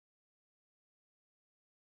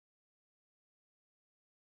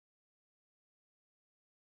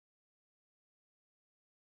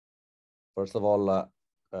First of all,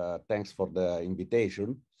 thanks for the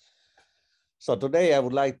invitation. So today I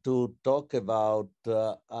would like to talk about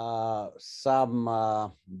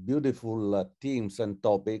some beautiful themes and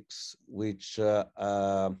topics which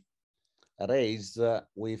raise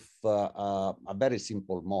with a very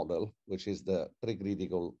simple model, which is the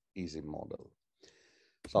Tricritical Ising model.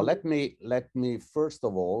 So let me first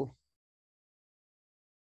of all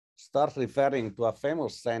start referring to a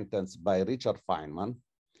famous sentence by Richard Feynman,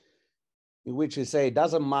 in which he says, it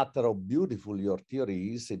doesn't matter how beautiful your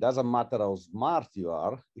theory is, it doesn't matter how smart you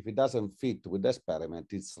are, if it doesn't fit with the experiment,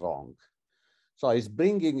 it's wrong. So it's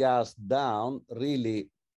bringing us down really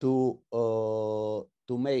to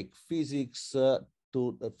make physics,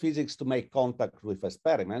 to make contact with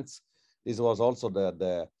experiments. This was also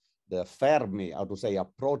the Fermi, how to say,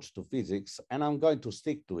 approach to physics, and I'm going to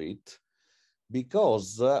stick to it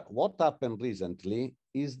because what happened recently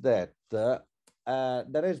is that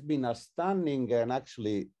there has been a stunning and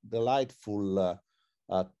actually delightful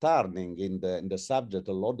turning in the subject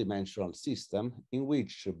of low-dimensional system, in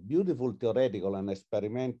which beautiful theoretical and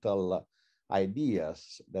experimental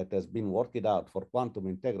ideas that has been worked out for quantum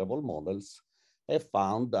integrable models have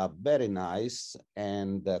found a very nice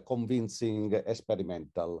and convincing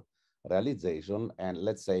experimental realization and,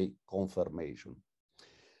 let's say, confirmation.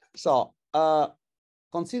 So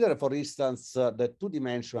consider, for instance, the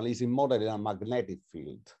two-dimensional Ising model in a magnetic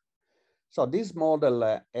field. So this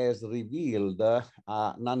model has revealed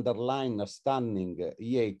an underlying stunning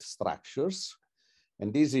E8 structures.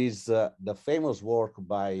 And this is the famous work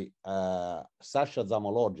by Sasha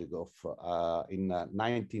Zamolodchikov in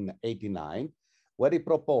 1989, where he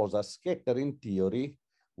proposed a scattering theory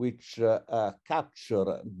which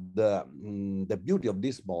capture the beauty of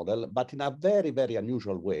this model, but in a very, very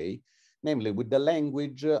unusual way, namely with the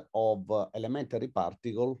language of elementary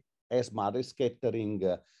particle as matter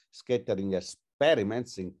scattering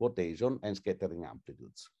experiments in quotation and scattering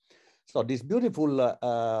amplitudes. So this beautiful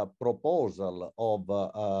proposal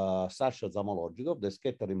of Sasha Zamolodchikov, the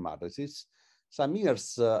scattering matrices, some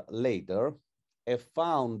years later have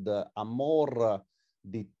found a more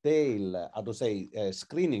detailed, how to say,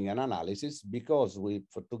 screening and analysis, because we,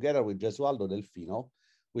 together with Gesualdo Delfino,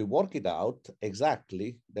 we work it out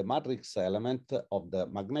exactly the matrix element of the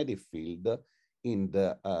magnetic field in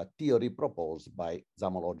the theory proposed by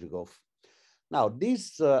Zamolodchikov. Now,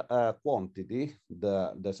 this quantity,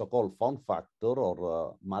 the so-called form factor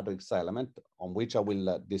or matrix element, on which I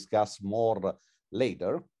will discuss more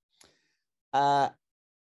later,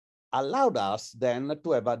 allowed us then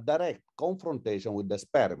to have a direct confrontation with the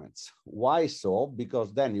experiments. Why so?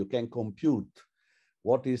 Because then you can compute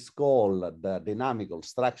what is called the dynamical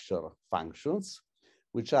structure functions,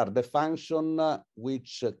 which are the function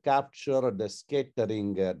which capture the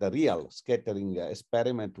scattering, the real scattering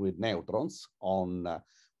experiment with neutrons on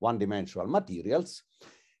one-dimensional materials.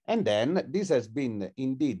 And then this has been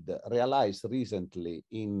indeed realized recently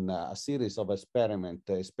in a series of experiments,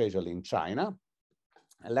 especially in China.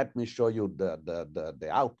 And let me show you the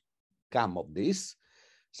outcome of this.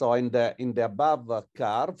 So in the above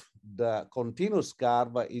curve, the continuous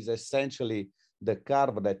curve is essentially the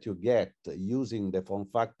curve that you get using the form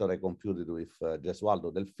factor I computed with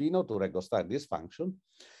Gesualdo Delfino to reconstruct this function.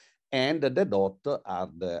 And the dot are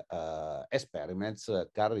the experiments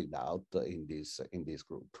carried out in this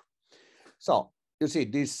group. So you see,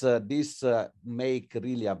 this make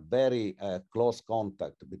really a very close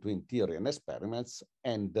contact between theory and experiments,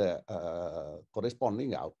 and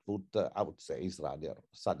corresponding output, I would say, is rather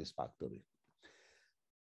satisfactory.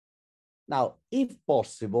 Now, if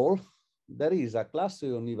possible, there is a class of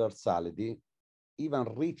universality even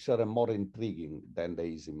richer and more intriguing than the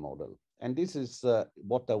Ising model. And this is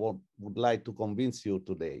what I would like to convince you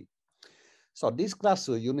today. So this class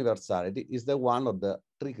of universality is the one of the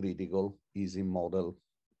Tricritical Ising model.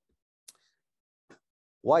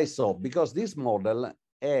 Why so? Because this model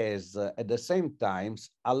has at the same time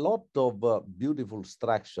a lot of beautiful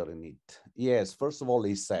structure in it. Yes, first of all,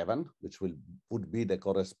 E7, which would be the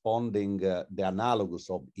corresponding, the analogous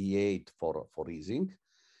of E8 for Ising,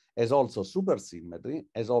 as also supersymmetry,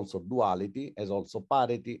 as also duality, as also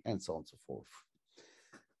parity, and so on and so forth.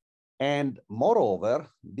 And moreover,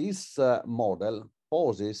 this model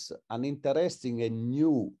poses an interesting and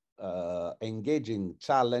new engaging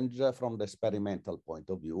challenge from the experimental point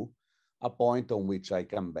of view, a point on which I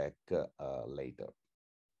come back later.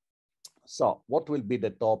 So what will be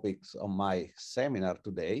the topics of my seminar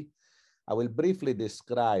today? I will briefly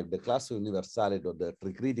describe the class of universality of the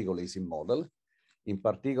Tricritical Ising model, in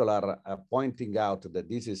particular pointing out that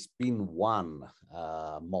this is spin 1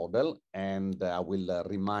 model, and I will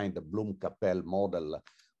remind the Bloom-Capell model,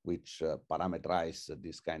 which parameterize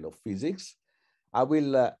this kind of physics. I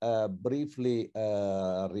will briefly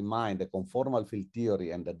remind the conformal field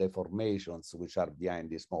theory and the deformations which are behind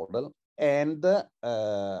this model, and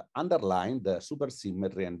underline the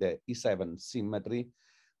supersymmetry and the E7 symmetry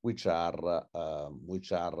which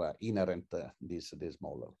are inherent this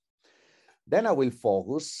model. Then I will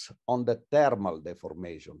focus on the thermal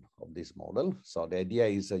deformation of this model. So the idea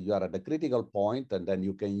is you are at the critical point, and then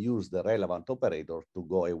you can use the relevant operator to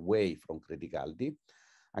go away from criticality.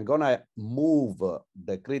 I'm gonna move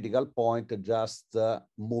the critical point, just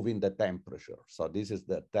moving the temperature. So this is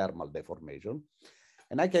the thermal deformation.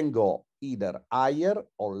 And I can go either higher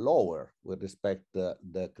or lower with respect to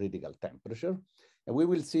the critical temperature. And we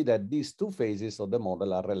will see that these two phases of the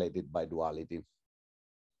model are related by duality.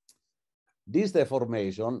 This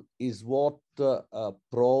deformation is what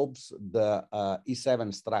probes the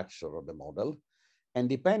E7 structure of the model. And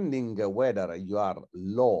depending whether you are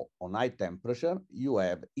low or high temperature, you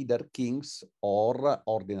have either kinks or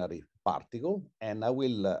ordinary particle. And I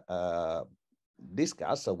will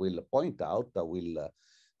discuss, I will point out, I will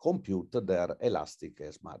compute their elastic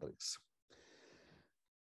S matrix.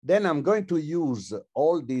 Then I'm going to use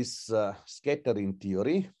all this scattering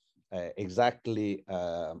theory exactly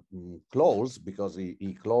close, because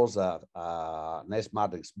he closed an S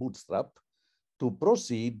matrix bootstrap, to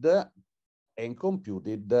proceed and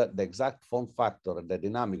computed the exact form factor and the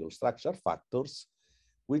dynamical structure factors,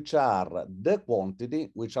 which are the quantity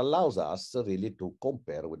which allows us really to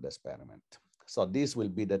compare with the experiment. So this will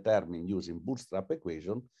be determined using bootstrap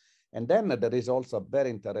equation. And then there is also a very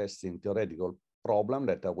interesting theoretical problem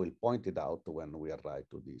that I will point it out when we arrive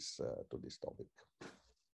to this topic.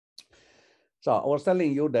 So I was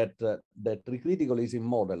telling you that the tricritical Ising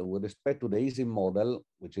model with respect to the Ising model,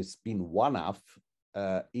 which is spin 1/2,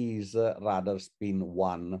 is rather spin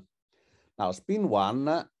 1. Now spin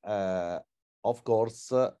 1, of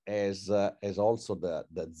course, has also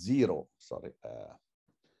the 0, sorry.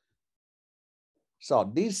 So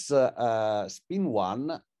this spin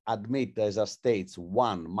 1 admit as a states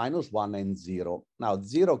 1, -1, and 0. Now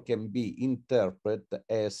 0 can be interpreted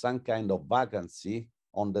as some kind of vacancy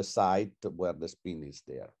on the site where the spin is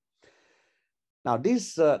there. Now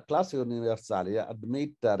this classical universality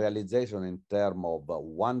admit realization in terms of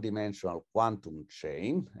one-dimensional quantum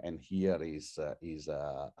chain, and here is a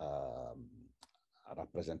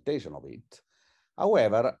representation of it.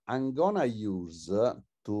 However, I'm gonna use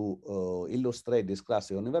to illustrate this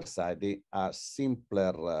classical universality a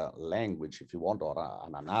simpler language, if you want, or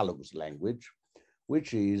an analogous language,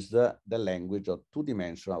 which is the language of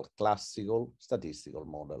two-dimensional classical statistical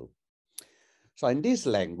model. So in this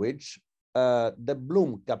language, the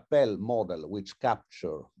Bloom-Capell model, which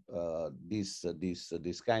capture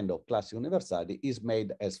this kind of classical universality, is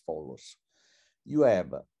made as follows. You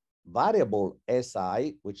have variable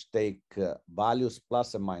SI, which take values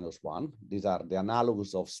plus and -1. These are the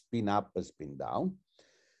analogous of spin up and spin down.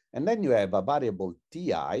 And then you have a variable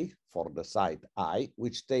TI for the site I,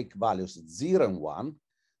 which take values 0 and 1,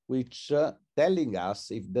 which telling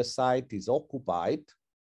us if the site is occupied,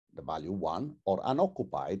 the value 1, or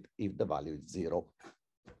unoccupied if the value is 0.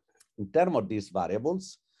 In terms of these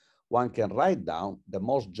variables, one can write down the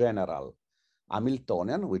most general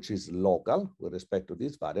Hamiltonian, which is local with respect to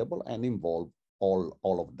this variable and involve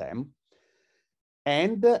all of them.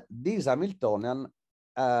 And this Hamiltonian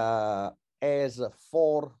has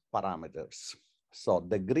 4 parameters. So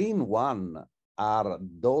the green one are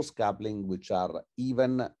those coupling which are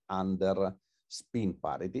even under spin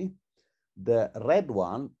parity. The red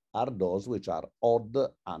one are those which are odd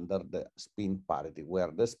under the spin parity,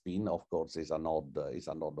 where the spin, of course, is an odd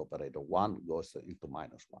operator. 1 goes into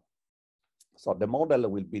 -1. So the model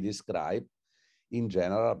will be described in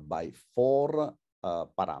general by 4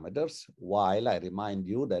 parameters, while I remind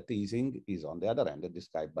you that Ising is on the other end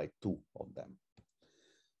described by 2 of them.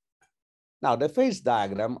 Now, the phase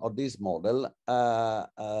diagram of this model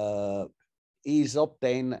is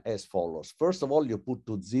obtained as follows. First of all, you put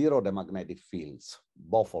to 0 the magnetic fields,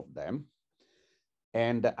 both of them.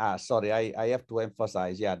 And sorry, I have to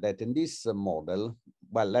emphasize, yeah, that in this model,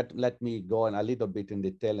 well, let me go in a little bit in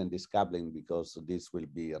detail in this coupling, because this will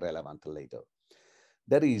be relevant later.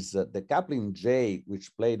 There is the coupling J,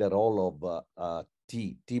 which played the role of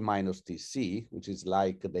T minus TC, which is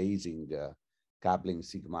like the Ising coupling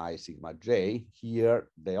sigma I, sigma J. Here,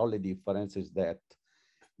 the only difference is that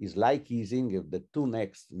it's like Ising if the 2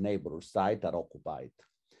 next neighbor sites are occupied.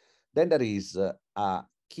 Then there is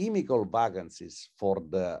chemical vacancies for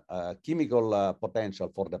the chemical potential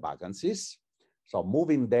for the vacancies. So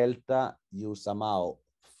moving delta, you somehow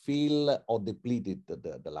fill or depleted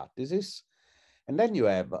the lattices. And then you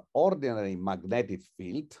have ordinary magnetic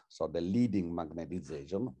field, so the leading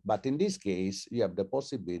magnetization. But in this case, you have the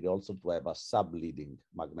possibility also to have a sub-leading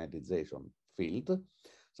magnetization field.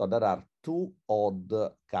 So there are two odd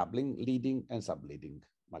coupling, leading and sub-leading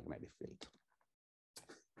magnetic field.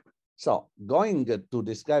 So going to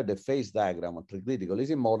describe the phase diagram of tricritical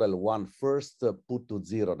Ising model, one first put to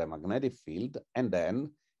zero the magnetic field, and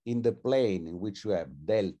then in the plane in which you have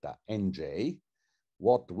delta and J,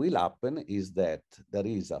 what will happen is that there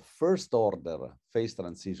is a first order phase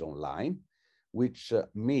transition line, which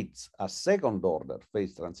meets a second order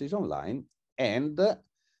phase transition line, and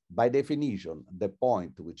by definition, the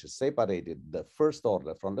point which separated the first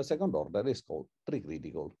order from the second order is called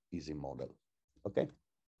tricritical Ising model, okay?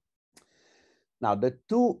 Now, the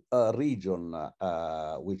two regions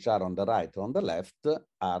which are on the right or on the left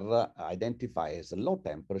are identified as low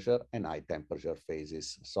temperature and high temperature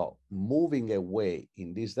phases. So moving away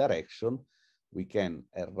in this direction, we can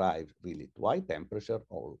arrive really to high temperature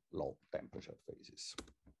or low temperature phases.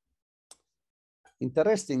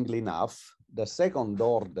 Interestingly enough, the second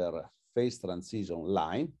order phase transition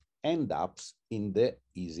line ends up in the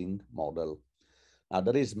Ising model. Now,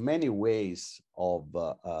 there is many ways of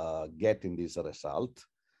getting this result.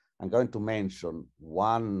 I'm going to mention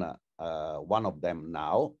one of them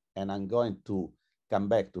now, and I'm going to come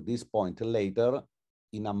back to this point later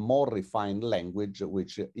in a more refined language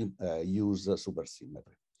which use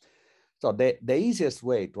supersymmetry. So the easiest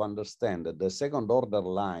way to understand that the second order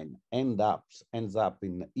line ends up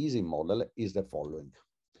in Ising model is the following.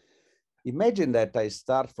 Imagine that I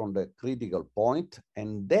start from the critical point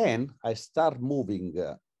and then I start moving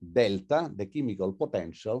delta, the chemical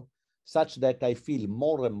potential, such that I feel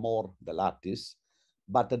more and more the lattice,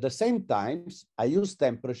 but at the same time, I use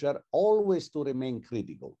temperature always to remain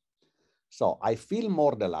critical. So I feel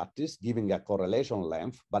more the lattice, giving a correlation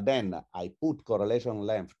length, but then I put correlation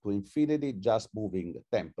length to infinity, just moving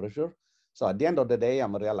temperature. So at the end of the day,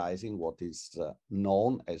 I'm realizing what is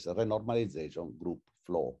known as renormalization group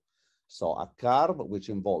flow. So a curve which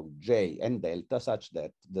involves J and delta such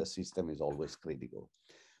that the system is always critical.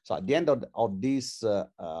 So at the end of this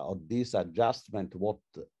adjustment, what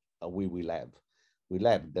we will have? We'll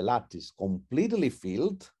have the lattice completely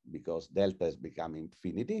filled because delta has become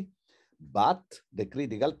infinity, but the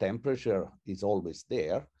critical temperature is always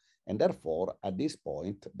there. And therefore, at this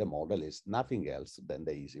point, the model is nothing else than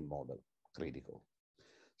the Ising model, critical.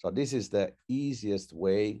 So this is the easiest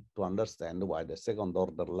way to understand why the second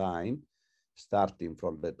order line, starting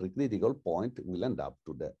from the tricritical point, will end up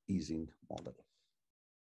to the Ising model.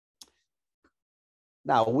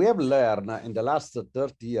 Now, we have learned in the last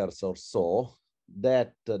 30 years or so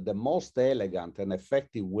that the most elegant and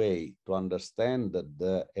effective way to understand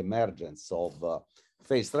the emergence of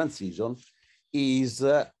phase transition is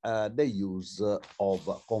the use of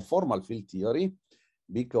conformal field theory,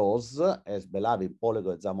 because as beloved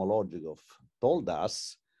Polego and Zamolodchikov told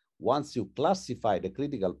us, once you classify the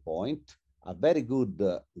critical point, a very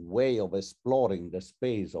good way of exploring the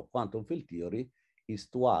space of quantum field theory is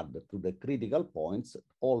to add to the critical points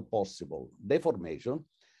all possible deformation,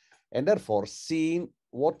 and therefore seeing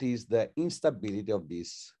what is the instability of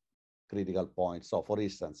this critical point. So for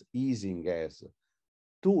instance, Ising has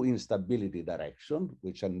two instability directions,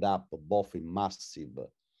 which end up both in massive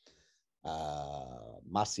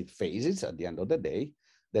phases at the end of the day.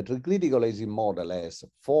 The tricritical Ising model has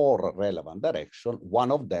 4 relevant directions.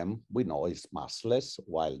 One of them we know is massless,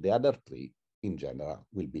 while the other 3 in general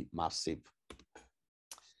will be massive.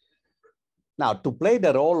 Now, to play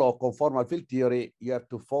the role of conformal field theory, you have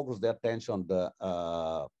to focus the attention on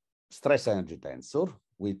the stress energy tensor,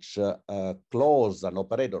 which close an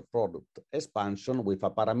operator product expansion with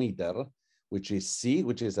a parameter, which is C,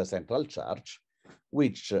 which is a central charge,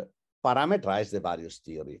 which parameterize the various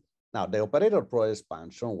theory. Now, the operator product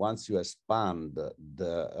expansion, once you expand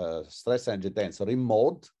the stress energy tensor in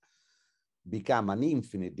mode, become an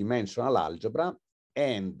infinite dimensional algebra.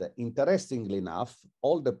 And interestingly enough,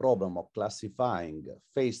 all the problem of classifying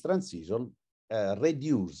phase transition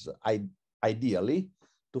reduce ideally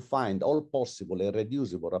to find all possible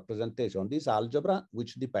irreducible representation of this algebra,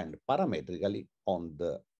 which depend parametrically on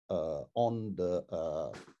the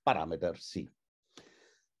parameter C.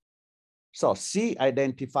 So C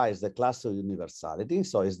identifies the class of universality.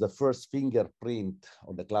 So it's the first fingerprint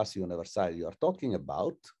of the class of universality you are talking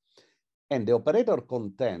about. And the operator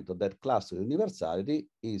content of that class of universality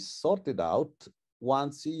is sorted out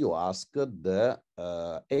once you ask the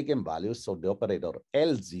eigenvalues of the operator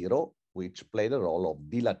L0, which play the role of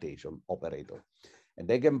dilatation operator. And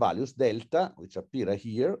the eigenvalues delta, which appear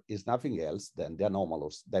here, is nothing else than the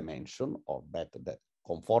anomalous dimension of that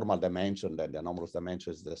conformal dimension, then the anomalous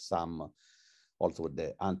dimension is the sum also with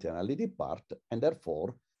the anti-analytic part. And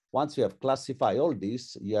therefore, once you have classified all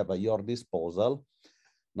this, you have at your disposal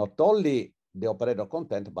not only the operator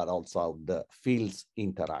content, but also how the fields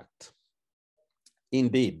interact.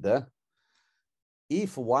 Indeed,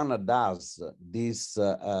 if one does this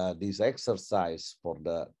exercise for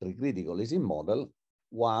the tricritical Ising model,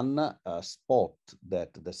 one spot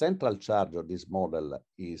that the central charge of this model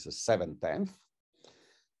is 7/10,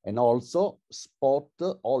 and also spot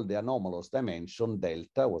all the anomalous dimension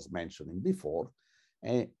delta was mentioning before,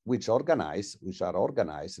 which are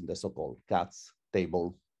organized in the so-called Katz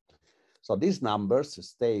table. So these numbers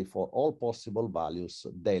stay for all possible values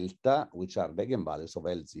delta, which are the eigenvalues of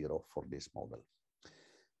L0 for this model.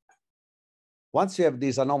 Once you have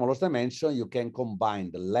this anomalous dimension, you can combine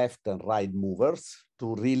the left and right movers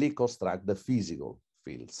to really construct the physical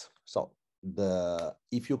fields. So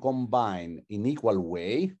if you combine in equal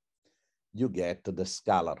way, you get the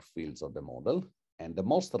scalar fields of the model. And the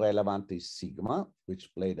most relevant is sigma,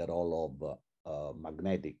 which play the role of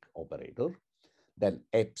magnetic operator. Then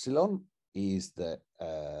epsilon is the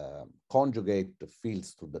conjugate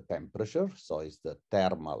fields to the temperature, so it's the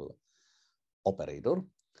thermal operator.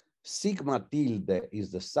 Sigma tilde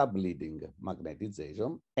is the subleading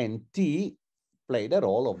magnetization, and T play the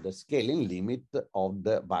role of the scaling limit of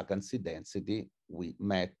the vacancy density we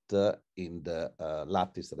met in the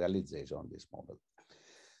lattice realization of this model.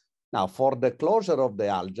 Now, for the closure of the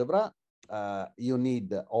algebra, you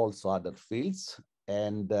need also other fields,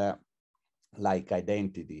 and like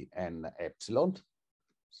identity and epsilon.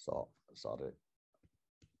 So, sorry.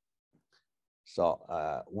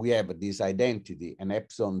 So we have this identity and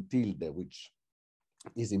epsilon tilde, which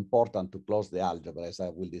is important to close the algebra, as I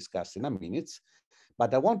will discuss in a minute.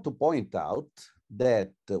 But I want to point out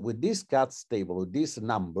that with this Katz table, with these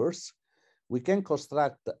numbers, we can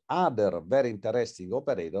construct other very interesting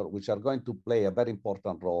operators, which are going to play a very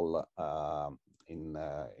important role in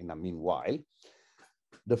a meanwhile.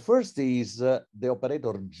 The first is the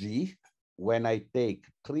operator G, when I take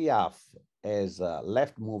 3/2 as a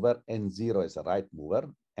left mover and 0 as a right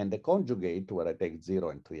mover, and the conjugate where I take 0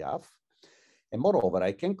 and 3/2. And moreover,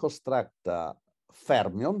 I can construct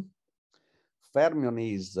fermion. Fermion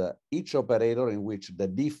is each operator in which the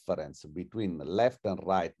difference between left and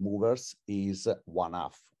right movers is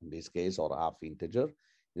 1/2, in this case, or half integer.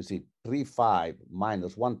 You see 3/5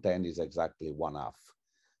 minus 1/10 is exactly 1/2,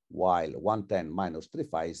 while 1/10 minus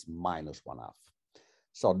 3/5 is minus 1/2.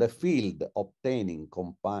 So the field obtaining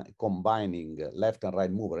combining left and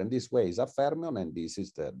right mover in this way is a fermion, and this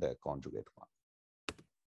is the conjugate one.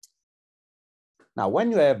 Now,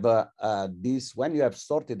 when you have when you have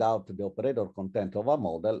sorted out the operator content of a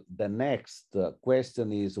model, the next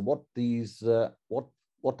question is what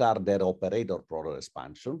are their operator product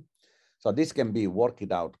expansion? So this can be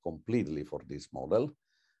worked out completely for this model.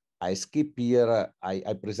 I skip here,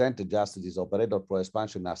 I presented just this operator pro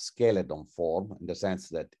expansion as skeleton form, in the sense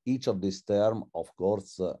that each of these terms, of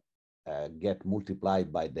course, get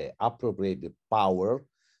multiplied by the appropriate power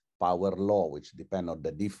law, which depend on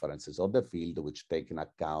the differences of the field, which take in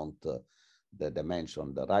account the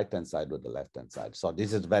dimension, the right-hand side with the left-hand side. So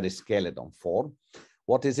this is very skeleton form.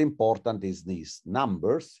 What is important is these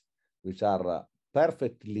numbers, which are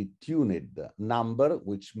perfectly tuned number,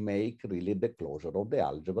 which make really the closure of the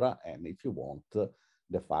algebra. And if you want,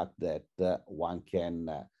 the fact that one can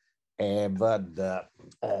have the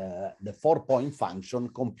 4-point function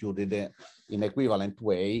computed in equivalent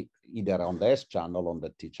way, either on the S channel or on the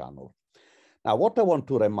T channel. Now, what I want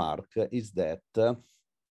to remark is that,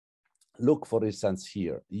 look, for instance,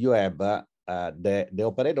 here, you have the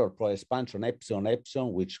operator pro expansion epsilon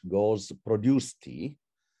epsilon, which goes produce T,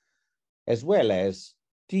 as well as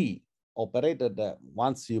T operated,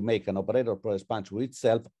 once you make an operator pro expansion with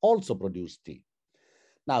itself, also produce T.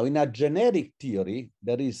 Now, in a generic theory,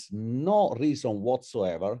 there is no reason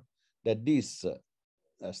whatsoever that this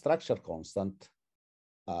structure constant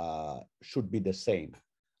should be the same.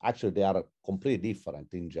 Actually, they are completely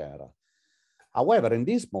different in general. However, in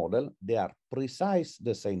this model, they are precise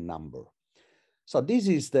the same number. So this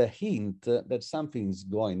is the hint that something is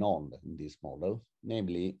going on in this model,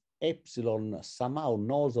 namely epsilon somehow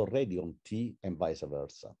knows already on T and vice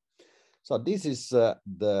versa. So this is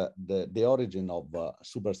the origin of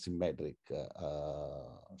supersymmetric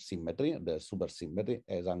symmetry, the supersymmetry,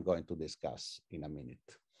 as I'm going to discuss in a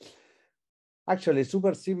minute. Actually,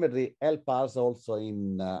 supersymmetry helps us also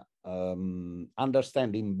in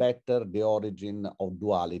understanding better the origin of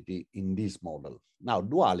duality in this model. Now,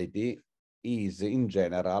 duality is in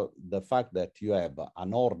general the fact that you have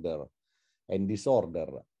an order and disorder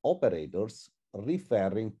operators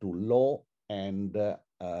referring to low and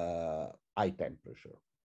high temperature.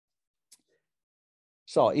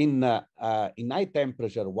 So in high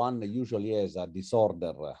temperature, one usually has a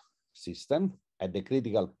disorder system. At the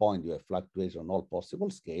critical point, you have fluctuation on all possible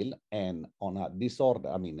scale, and on a disorder,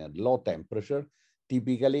 I mean, at low temperature,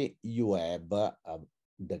 typically you have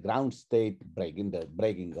the ground state breaking, the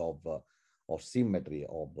breaking of symmetry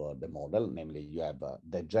of the model. Namely, you have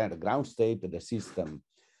the ground state, the system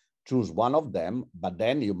choose one of them, but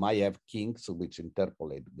then you might have kinks which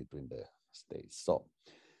interpolate between the states. So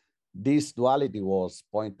this duality was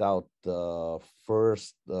pointed out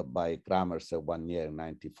first by Kramers 1 year in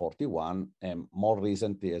 1941, and more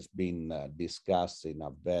recently has been discussed in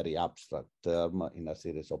a very abstract term in a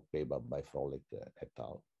series of papers by Froelich et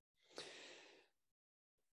al.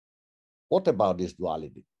 What about this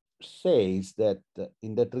duality? Says that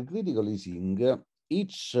in the tricritical Ising,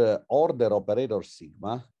 each order operator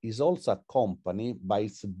sigma is also accompanied by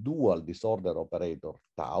its dual disorder operator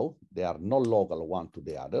tau. They are not local one to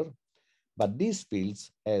the other, but these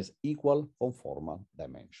fields has equal conformal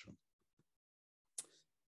dimension.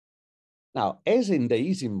 Now, as in the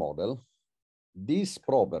Ising model, this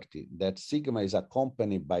property that sigma is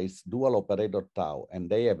accompanied by its dual operator tau and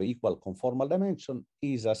they have equal conformal dimension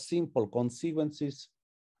is a simple consequence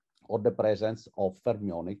of the presence of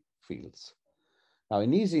fermionic fields. Now,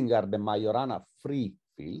 in Ising are the Majorana free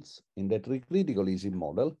fields. In the tricritical Ising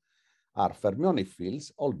model are fermionic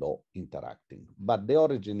fields, although interacting, but the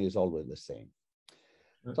origin is always the same.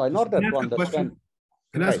 So in order to understand...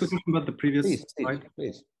 Can I ask a question about the previous slide?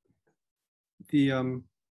 Please. The,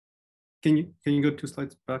 can you go 2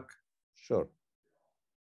 slides back? Sure.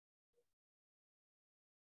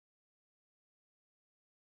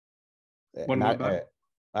 One more back.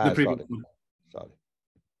 The previous one. Sorry.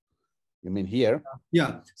 You mean here?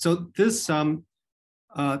 Yeah. So this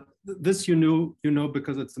this you know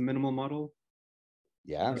because it's a minimal model.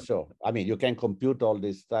 Yeah, sure. I mean, you can compute all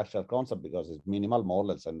these structural concepts because it's minimal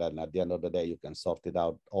models, and then at the end of the day, you can sort it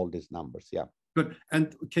out all these numbers. Yeah. Good.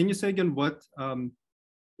 And can you say again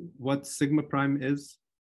what sigma prime is?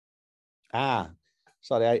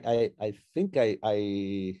 Sorry, I think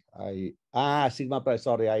sigma prime,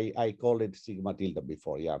 sorry, I called it sigma tilde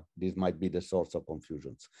before. Yeah, this might be the source of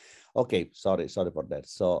confusions. Okay, sorry for that.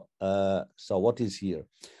 So, so what is here?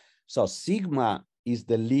 So sigma is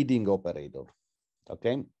the leading operator,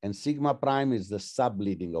 okay? And sigma prime is the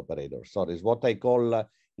sub-leading operator. Sorry, it's what I call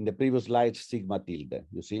in the previous slide sigma tilde,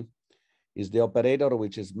 you see? Is the operator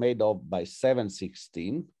which is made of by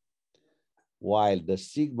 716, while the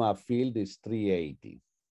sigma field is 380.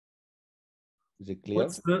 Is it clear?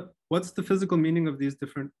 What's the physical meaning of these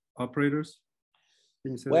different operators?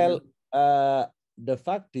 Can you say well, the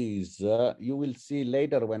fact is, you will see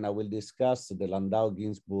later when I will discuss the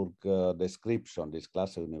Landau-Ginzburg description, this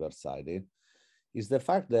class of universality, is the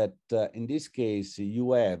fact that in this case,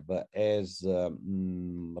 you have as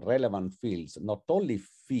relevant fields, not only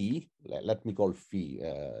phi, let me call phi,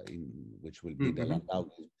 which will be the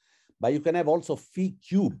Landau-Ginzburg, but you can have also phi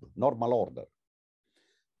cube, normal order.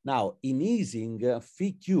 Now, in Ising,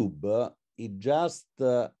 phi cube, it just,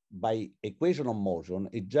 by equation of motion,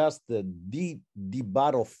 it just d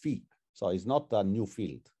bar of phi. So it's not a new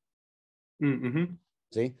field.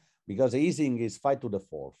 See? Because Ising is phi to the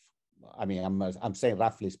 4th. I mean, I'm saying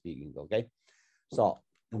roughly speaking, okay? So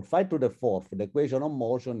in phi to the 4th, the equation of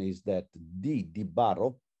motion is that d bar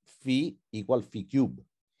of phi equal phi cube.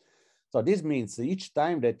 So this means each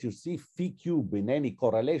time that you see phi cube in any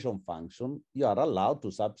correlation function, you are allowed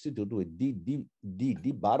to substitute with d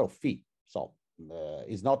bar of phi. So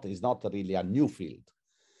it's not really a new field.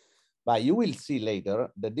 But you will see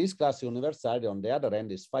later that this class universality on the other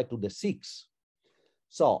end is phi to the 6.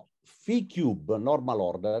 So phi cube normal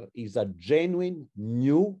order is a genuine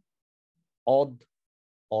new odd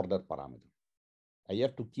order parameter. I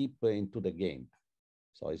have to keep into the game.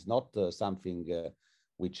 So it's not something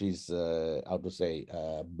which is, how to say,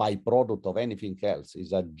 byproduct of anything else.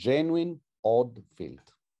 It's a genuine odd field.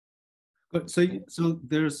 Good. So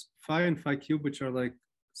there's phi and phi cube, which are like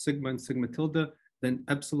sigma and sigma tilde. Then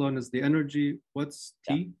epsilon is the energy. What's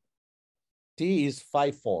T? Yeah. T is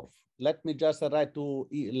phi 4th. Let me just write to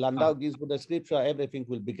Landau Ginzburg description. Everything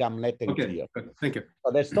will become net and clear. Good. Thank you.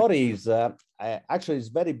 So the story is, actually, it's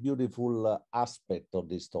very beautiful aspect of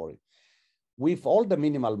this story. With all the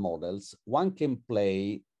minimal models, one can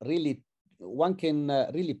really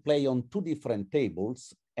play on 2 different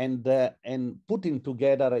tables, and putting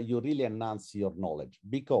together, you really enhance your knowledge,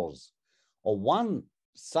 because on one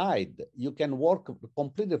side, you can work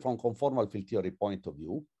completely from conformal field theory point of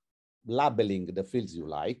view, labeling the fields you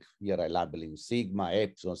like. Here I labeling sigma,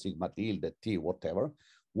 epsilon, sigma tilde, T, whatever,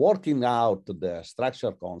 working out the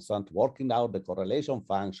structure constant, working out the correlation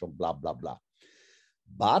function, blah, blah, blah.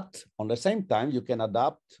 But on the same time, you can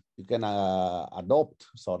adopt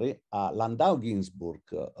Landau-Ginzburg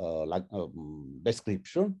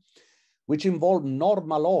description, which involve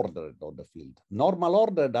normal order of the field. Normal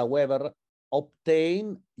order, however,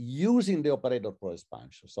 obtained using the operator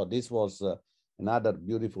pro-expansion. So this was another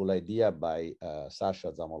beautiful idea by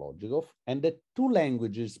Sasha Zamolodchikov. And the two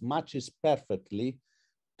languages matches perfectly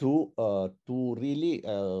to really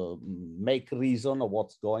make reason of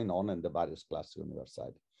what's going on in the various class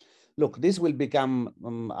universal. Look, this will become,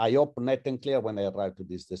 I hope, net and clear when I arrive to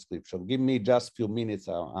this description. Give me just a few minutes,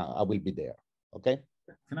 I will be there, okay?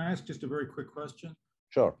 Can I ask just a very quick question?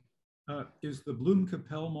 Sure. Is the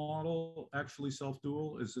Bloom-Capell model actually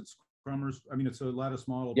self-dual? Is it Kramer's, I mean, it's a lattice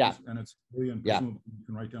model, yeah. And it's Boolean, yeah. you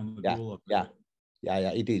can write down the dual. Yeah,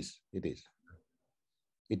 it is,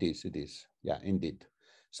 yeah, indeed.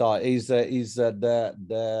 So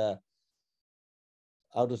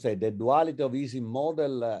how to say, the duality of Ising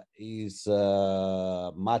model is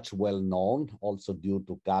much well known, also due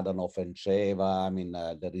to Kadanoff and Sheva. I mean,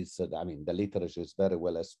 there is, the literature is very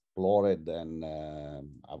well explored and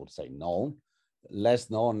I would say known. Less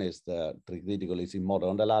known is the tricritical Ising model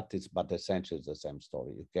on the lattice, but essentially it's the same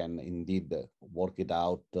story. You can indeed work it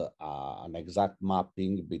out, an exact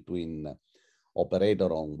mapping between operator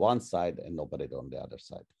on one side and operator on the other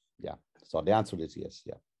side. Yeah, so the answer is yes,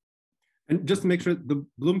 yeah. And just to make sure, the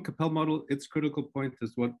Bloom-Capell model, its critical point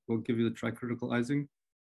is what will give you the tricritical Ising?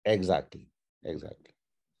 Exactly.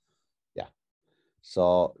 Yeah.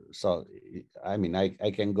 So I mean,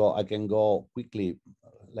 I can go quickly.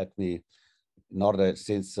 Let me, in order,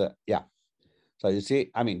 since yeah. So you see,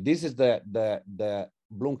 I mean, this is the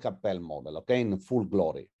Bloom-Capell model, okay, in full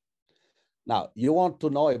glory. Now, you want to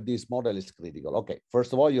know if this model is critical. Okay,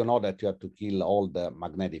 first of all, you know that you have to kill all the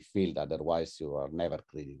magnetic field, otherwise you are never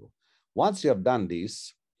critical. Once you have done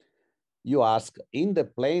this, you ask, in the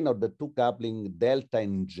plane of the two coupling delta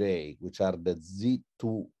and J, which are the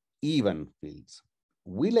Z2 even fields,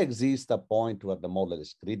 will exist a point where the model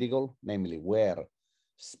is critical, namely where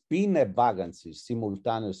spin and vacancy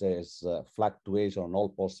simultaneous as fluctuation on all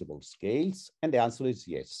possible scales? And the answer is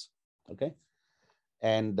yes, okay?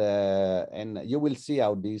 And you will see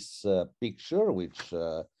how this picture, which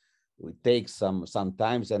it takes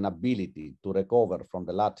sometimes an ability to recover from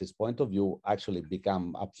the lattice point of view, actually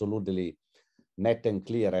become absolutely net and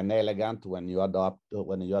clear and elegant when you adopt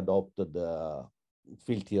the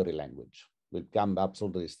field theory language. Will become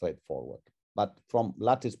absolutely straightforward. But from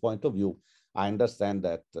lattice point of view, I understand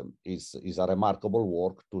that is a remarkable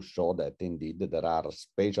work to show that indeed there are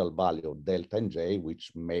spatial value of delta and J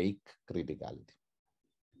which make criticality.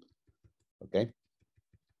 Okay.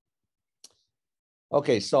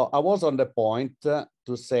 Okay, so I was on the point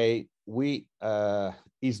to say we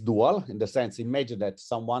is dual in the sense, imagine that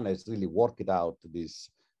someone has really worked out this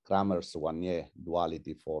Kramer's Wannier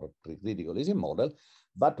duality for tricritical Ising model.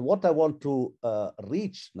 But what I want to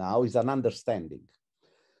reach now is an understanding.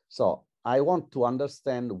 So I want to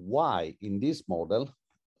understand why in this model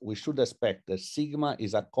we should expect that sigma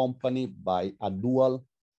is accompanied by a dual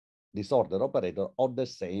disorder operator of the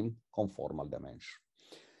same conformal dimension.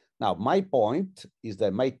 Now, my point is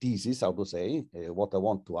that my thesis, how to say, what I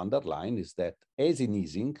want to underline is that as in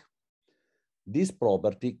Ising, this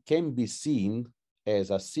property can be seen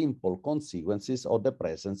as a simple consequences of the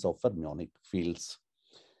presence of fermionic fields.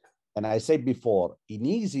 And I said before, in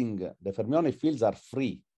Ising, the fermionic fields are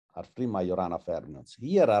free Majorana fermions.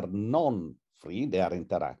 Here are non-free, they are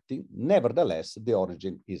interacting. Nevertheless, the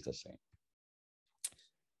origin is the same.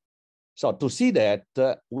 So to see that,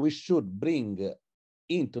 we should bring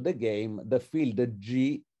into the game the field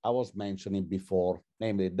G I was mentioning before,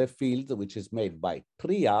 namely the field which is made by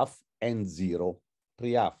 3/2 and 0.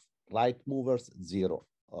 3/2 right movers, 0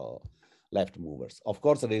 left movers. Of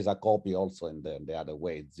course, there is a copy also in the other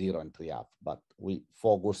way, 0 and 3/2, but we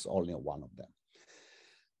focus only on one of them.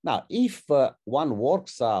 Now, if one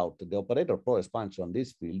works out the operator pro-expansion on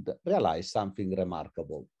this field, realize something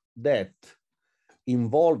remarkable, that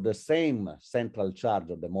involve the same central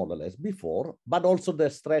charge of the model as before, but also the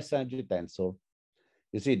stress energy tensor.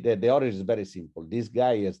 You see, the origin is very simple. This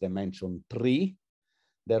guy has dimension 3.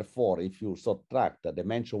 Therefore, if you subtract the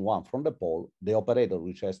dimension 1 from the pole, the operator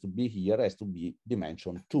which has to be here has to be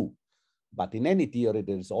dimension 2. But in any theory,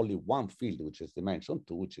 there is only one field, which is dimension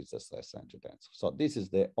 2, which is the stress energy tensor. So this is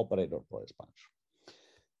the operator pro-expansion.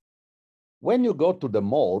 When you go to the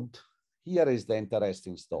mode, here is the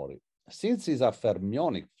interesting story. Since these are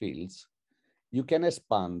fermionic fields, you can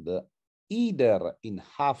expand either in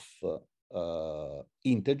half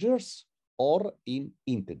integers or in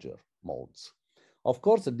integer modes. Of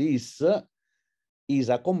course, this is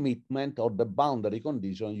a commitment or the boundary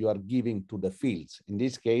condition you are giving to the fields, in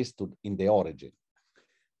this case, in the origin.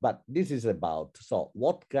 But this is about, so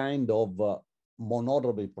what kind of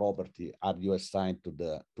monodromy property are you assigned to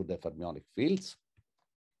the fermionic fields?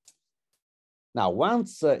 Now,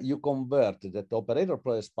 once you convert that operator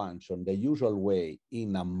pro expansion the usual way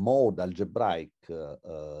in a mode algebraic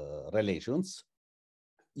relations,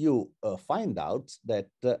 you find out that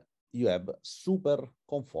you have super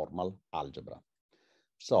conformal algebra.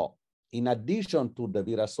 So in addition to the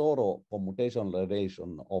Virasoro commutation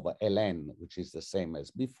relation of Ln, which is the same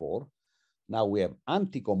as before, now we have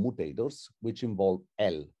anti-commutators which involve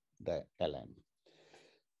L, the Ln.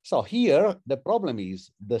 So here the problem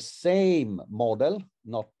is the same model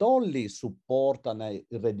not only support an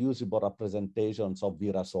irreducible representations of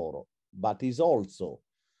Virasoro, but is also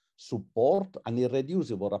support an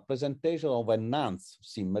irreducible representation of a Nance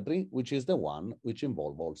symmetry, which is the one which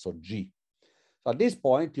involve also G. So at this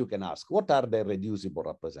point, you can ask, what are the reducible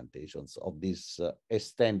representations of this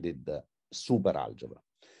extended superalgebra?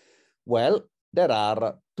 Well, there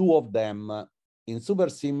are two of them. In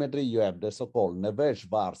supersymmetry, you have the so-called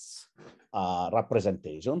Neveu-Schwarz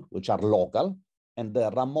representation, which are local, and the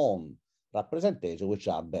Ramon representation, which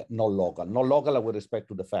are the non-local. Non-local with respect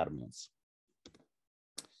to the fermions.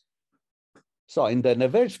 So in the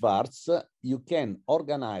Neveu-Schwarz, you can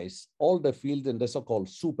organize all the fields in the so-called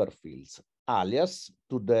superfields, alias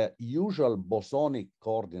to the usual bosonic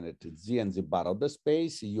coordinate Z and Z bar of the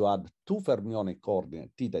space, you add two fermionic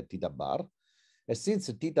coordinates, theta and theta bar. And since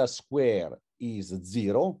theta square is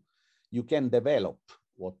 0, you can develop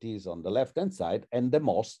what is on the left-hand side, and the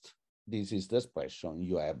most, this is the expression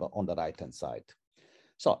you have on the right-hand side.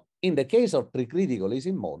 So in the case of tricritical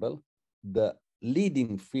Ising model, the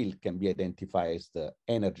leading field can be identified as the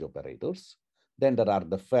energy operators. Then there are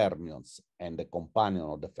the fermions and the companion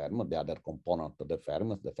of the fermion, the other component of the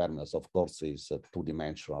fermions. The fermions, of course, is a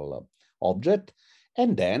two-dimensional object.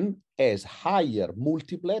 And then as higher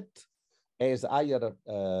multiplet, as higher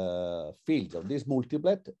fields of this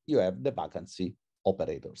multiplet, you have the vacancy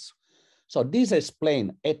operators. So this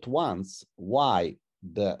explains at once why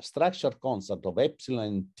the structure constant of epsilon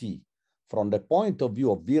and t from the point of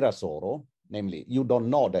view of Virasoro, namely, you don't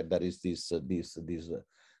know that there is this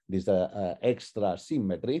extra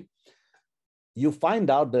symmetry, you find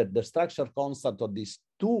out that the structure constant of these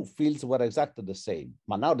two fields were exactly the same.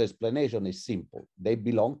 But now the explanation is simple. They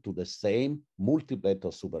belong to the same multiplet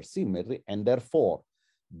of supersymmetry, and therefore,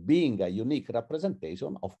 being a unique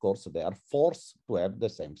representation, of course, they are forced to have the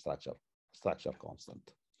same structure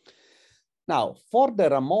constant. Now, for the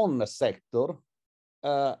Ramon sector,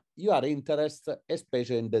 you are interested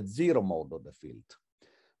especially in the zero mode of the field.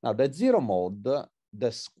 Now, the zero mode, the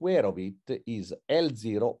square of it is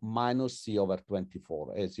L0 minus C over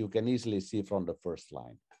 24, as you can easily see from the first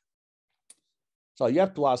line. So you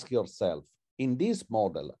have to ask yourself, in this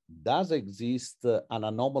model, does exist an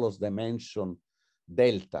anomalous dimension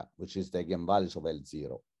delta, which is the eigenvalues of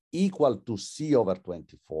L0, equal to C over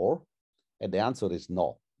 24? And the answer is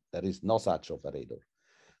no, there is no such operator.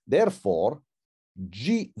 Therefore,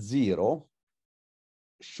 G0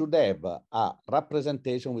 should have a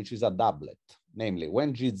representation which is a doublet. Namely,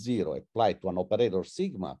 when G0 applied to an operator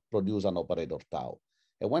sigma, produce an operator tau.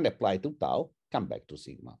 And when applied to tau, come back to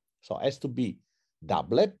sigma. So it has to be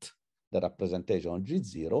doublet, the representation of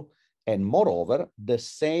G0, and moreover, the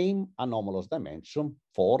same anomalous dimension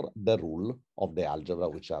for the rule of the algebra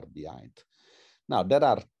which are behind. Now, there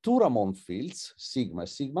are two Ramon fields, sigma,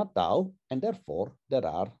 sigma tau, and therefore there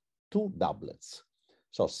are two doublets.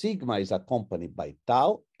 So sigma is accompanied by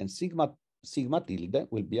tau, and sigma tilde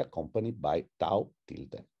will be accompanied by tau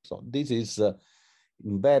tilde. So this is a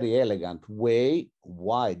very elegant way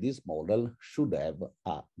why this model should have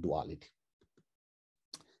a duality.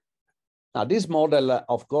 Now this model,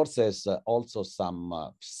 of course, has also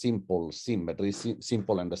some simple symmetries,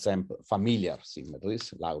 simple and the same familiar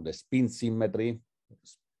symmetries, like the spin symmetry,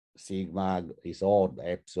 sigma is odd,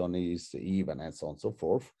 epsilon is even, and so on and so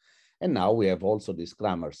forth. And now we have also this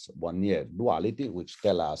Cramer's one-year duality, which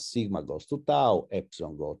tell us sigma goes to tau,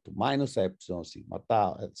 epsilon goes to minus epsilon, sigma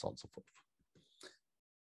tau, and so on and so forth.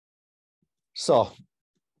 So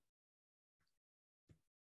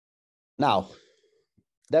now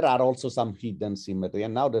there are also some hidden symmetry,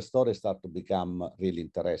 and now the story starts to become really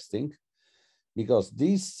interesting, because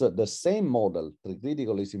the same model,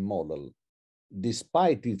 tricritical Ising model,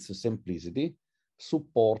 despite its simplicity,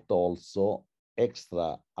 support also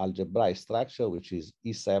extra algebraic structure, which is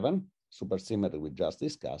E7, supersymmetry we just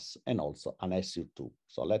discussed, and also an SU2.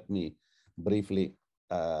 So let me briefly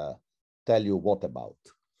tell you what about.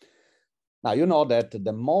 Now, you know that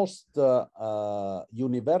the most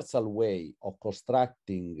universal way of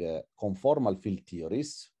constructing conformal field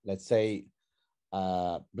theories, let's say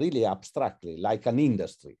really abstractly, like an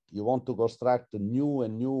industry, you want to construct new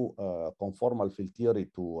and new conformal field theory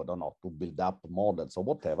to, I don't know, to build up models or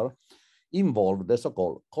whatever, involve the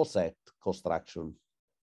so-called coset construction.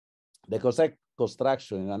 The coset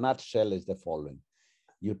construction in a nutshell is the following.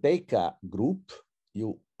 You take a group,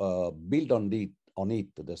 you build on it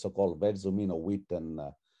the so-called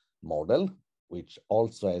Verzumino-Witten model, which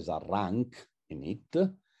also has a rank in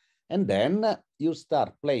it. And then you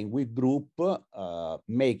start playing with group,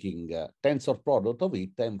 making tensor product of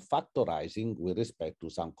it and factorizing with respect to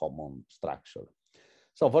some common structure.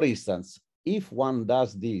 So for instance, if one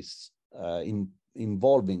does this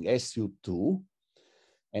involving SU2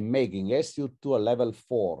 and making SU2 a level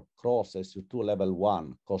 4 cross SU2 level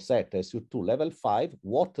 1 coset SU2 level 5,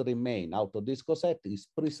 what remain out of this coset is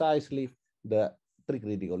precisely the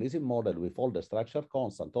tricritical Ising model with all the structure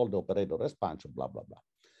constant, all the operator expansion, blah, blah, blah.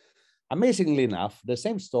 Amazingly enough, the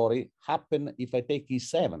same story happened if I take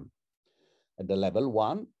E7 at the level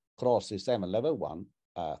 1, cross E7 level 1,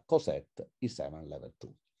 coset E7 level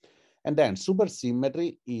 2. And then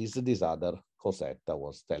supersymmetry is this other coset I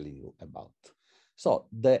was telling you about. So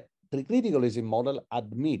the tricritical Ising model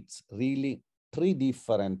admits really 3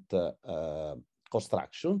 different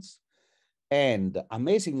constructions. And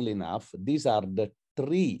amazingly enough, these are the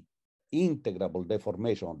 3 integrable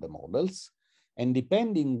deformation of the models. And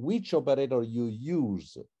depending which operator you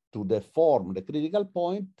use to deform the critical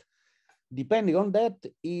point, depending on that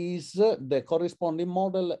is the corresponding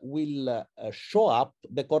model will show up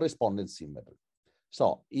the corresponding symmetry.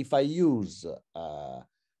 So if I use,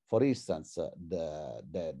 for instance,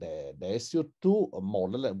 the SU2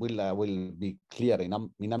 model will be clear in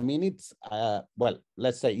a minute. Well,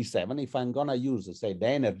 let's say E7. If I'm gonna use, say, the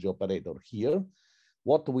energy operator here,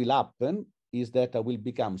 what will happen is that I will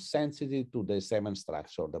become sensitive to the E7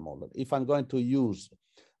 structure of the model. If I'm going to use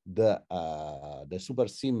the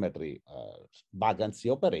supersymmetry vacancy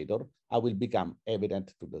operator, I will become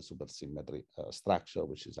evident to the supersymmetry structure,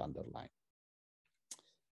 which is underlined.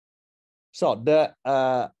 So the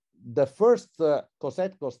first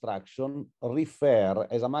coset construction refer,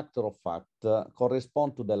 as a matter of fact,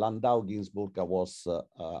 correspond to the Landau-Ginzburg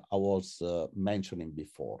I was mentioning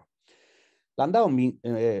before.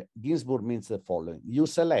 Landau-Ginzburg means the following. You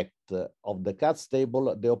select of the Katz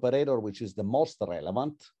table the operator which is the most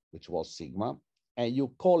relevant, which was sigma, and you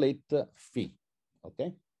call it phi,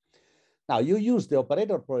 okay? Now you use the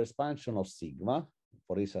operator per expansion of sigma.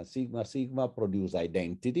 For instance, sigma produce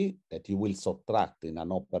identity that you will subtract in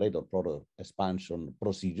an operator per expansion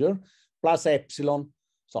procedure, plus epsilon.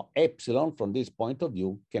 So epsilon from this point of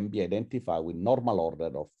view can be identified with normal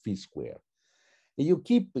order of phi square. You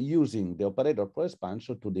keep using the operator per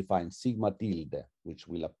expansion to define sigma tilde, which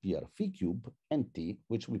will appear phi cube, and t,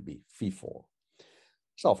 which will be phi 4.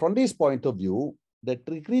 So from this point of view, the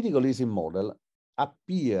tricritical Ising model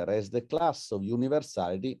appear as the class of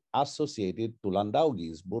universality associated to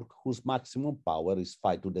Landau-Ginzburg, whose maximum power is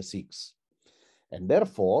 5 to the 6. And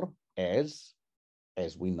therefore, as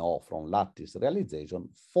we know from lattice realization,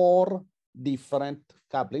 4 different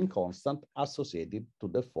coupling constants associated to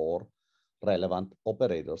the 4 relevant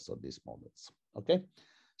operators of these models, okay?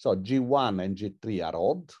 So G1 and G3 are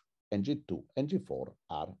odd, and G2 and G4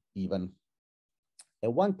 are even.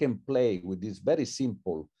 And one can play with this very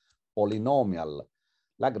simple polynomial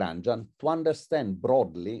Lagrangian to understand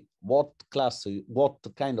broadly what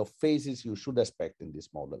kind of phases you should expect in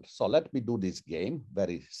this model. So let me do this game,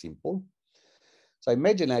 very simple. So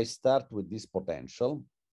imagine I start with this potential,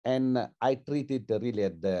 and I treat it really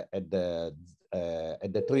at the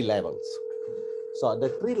 3 levels. So at the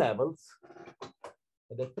 3 levels,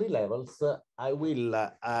 I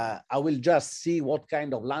will just see what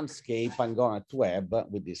kind of landscape I'm going to have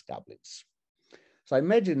with these couplings. So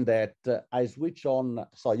imagine that I switch on.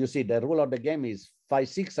 So you see the rule of the game is 5,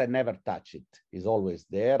 6. I never touch it. It's always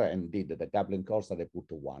there, and indeed the coupling constant I put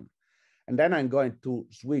to 1. And then I'm going to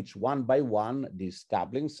switch one by one these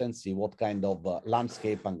couplings and see what kind of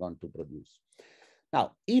landscape I'm going to produce.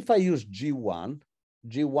 Now, if I use G1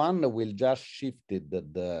 will just shift the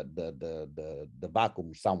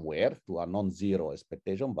vacuum somewhere to a non-zero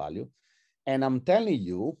expectation value. And I'm telling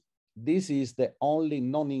you, this is the only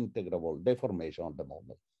non-integrable deformation of the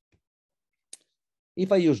model.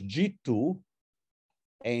 If I use G2,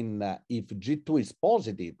 and if G2 is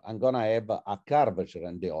positive, I'm gonna have a curvature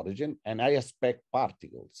in the origin, and I expect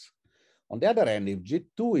particles. On the other hand, if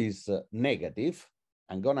G2 is negative,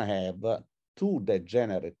 I'm gonna have two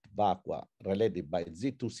degenerate vacua related by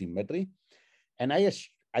Z2 symmetry, and I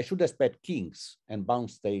should expect kinks and bound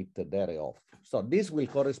state thereof. So this will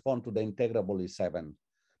correspond to the integrable E7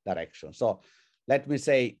 direction. So let me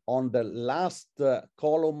say on the last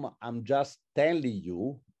column, I'm just telling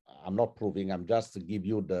you, I'm not proving, I'm just give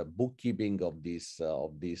you the bookkeeping of these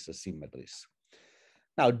symmetries.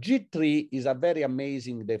 Now, G3 is a very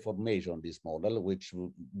amazing deformation, this model, which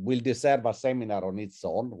will deserve a seminar on its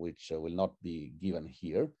own, which will not be given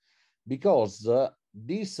here, because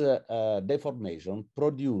this deformation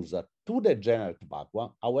produces two degenerate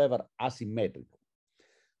vacua, however, asymmetrical.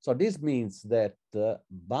 So this means that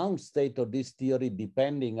bound state of this theory,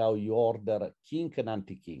 depending how you order kink and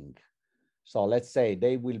anti-kink. So let's say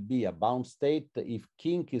they will be a bound state if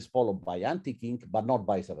kink is followed by anti-kink, but not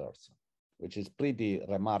vice versa, which is pretty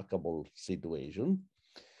remarkable situation.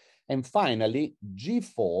 And finally,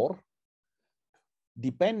 G4,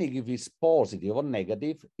 depending if it's positive or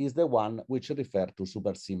negative, is the one which refers to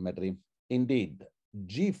supersymmetry. Indeed,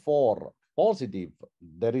 G4 positive,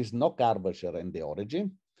 there is no curvature in the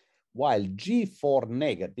origin, while G4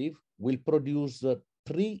 negative will produce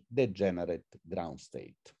three degenerate ground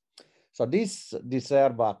state. So this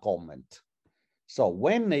deserves a comment. So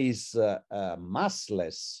when is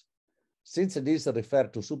massless, since this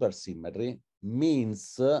refers to supersymmetry,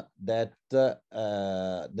 means that the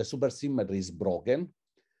supersymmetry is broken,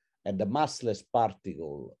 and the massless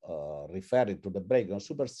particle referring to the breaking of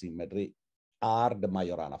supersymmetry are the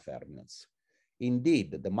Majorana fermions.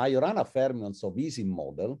 Indeed, the Majorana fermions of Ising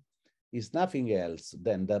model is nothing else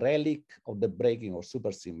than the relic of the breaking of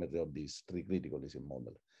supersymmetry of this tricritical Ising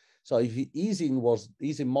model. So if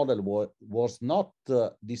Ising model was not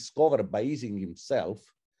discovered by Ising himself,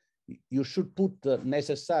 you should put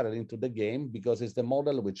necessarily into the game, because it's the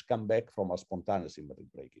model which come back from a spontaneous symmetry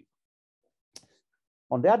breaking.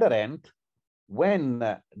 On the other hand, when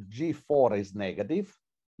G4 is negative,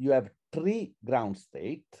 you have three ground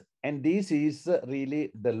state, and this is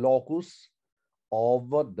really the locus of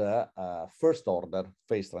the first order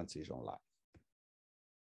phase transition line.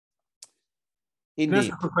 Indeed. Can I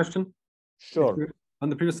ask a quick question? Sure. On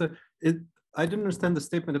the previous slide, I didn't understand the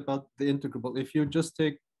statement about the integrable. If you just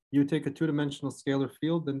take a two-dimensional scalar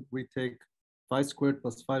field, then we take phi squared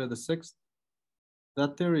plus phi to the sixth.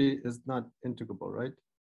 That theory is not integrable, right?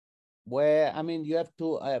 Well, I mean, you have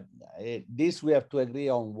to, this we have to agree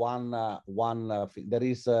on there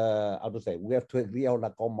is, how to say, we have to agree on a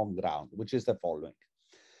common ground, which is the following.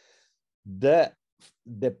 The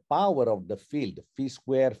power of the field, phi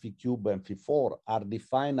square, phi cube, and phi 4 are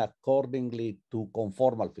defined accordingly to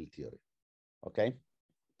conformal field theory, okay?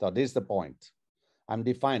 So this is the point. I'm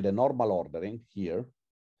defined the normal ordering here,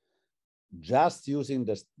 just using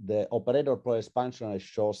the operator pro expansion I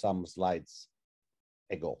showed some slides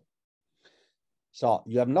ago. So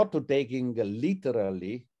you have not to taking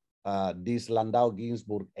literally this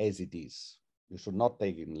Landau-Ginzburg as it is. You should not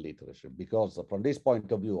take it in literature, because from this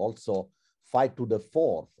point of view, also phi to the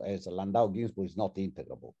fourth as Landau-Ginzburg is not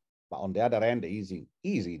integrable. But on the other hand, Ising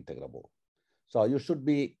is integrable. So you should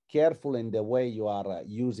be careful in the way you are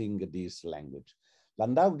using this language.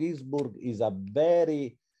 Landau-Ginzburg is a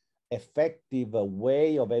very effective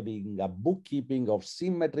way of having a bookkeeping of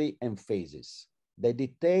symmetry and phases. The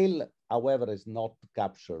detail, however, is not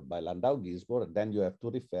captured by Landau-Ginzburg. Then you have to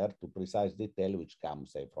refer to precise detail, which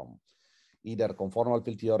comes, say, from either conformal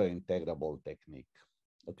field theory or integrable technique.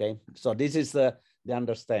 Okay, so this is the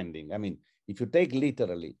understanding. I mean, if you take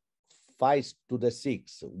literally phi to the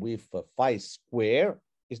 6 with phi square,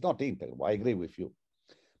 it's not integrable. I agree with you.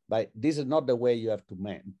 But this is not the way you have to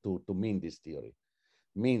mean this theory.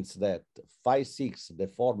 Means that phi 6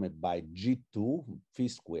 deformed by G2 phi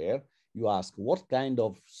square, you ask what kind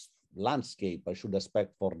of landscape I should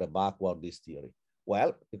expect for the vacua of this theory.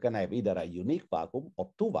 Well, you can have either a unique vacuum or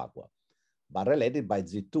two vacua, but related by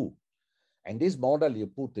Z2. And this model you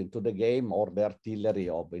put into the game, or the artillery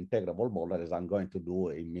of integrable model, as I'm going to do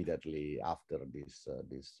immediately after this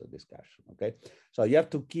discussion, okay? So you have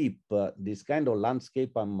to keep this kind of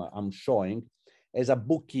landscape I'm showing as a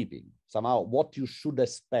bookkeeping, somehow what you should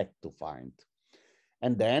expect to find.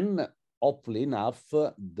 And then, hopefully enough,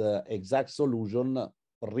 the exact solution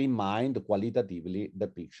remind qualitatively the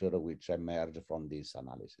picture which emerged from this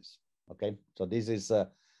analysis, okay? So this is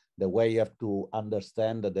the way you have to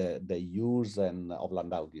understand the use of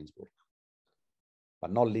Landau-Ginzburg,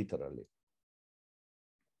 but not literally.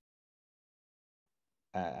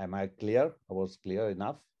 Am I clear? I was clear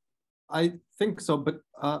enough? I think so, but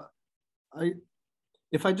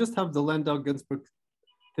if I just have the Landau-Ginzburg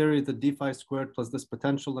theory, the d phi squared plus this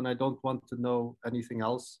potential, and I don't want to know anything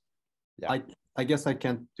else. Yeah. I guess I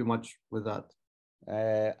can't do much with that.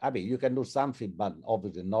 I mean, you can do something, but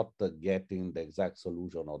obviously not getting the exact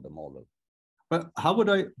solution of the model. But how would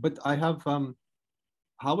I? But I have.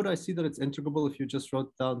 How would I see that it's integrable if you just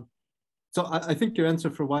wrote down? So I think your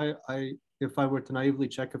answer for why if I were to naively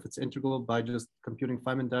check if it's integrable by just computing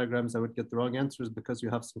Feynman diagrams, I would get the wrong answers because you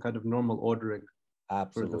have some kind of normal ordering.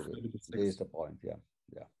 Absolutely, this is the point. Yeah,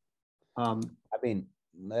 yeah. I mean,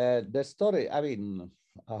 the story. I mean,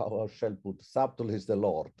 how shall put? Subtle is the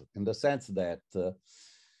Lord, in the sense that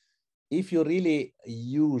if you really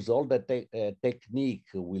use all the technique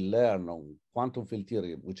we learn on quantum field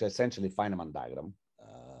theory, which is essentially Feynman diagram,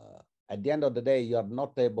 at the end of the day, you are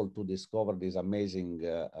not able to discover this amazing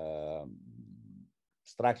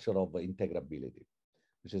structure of integrability,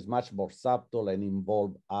 which is much more subtle and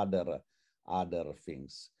involve other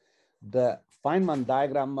things. The Feynman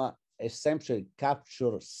diagram essentially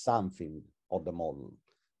captures something of the model,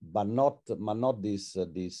 but not these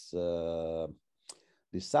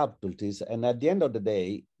subtleties. And at the end of the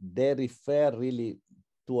day, they refer really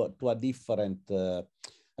to a different.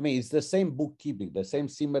 I mean, it's the same bookkeeping, the same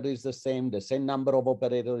symmetry is the same number of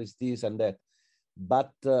operators is this and that,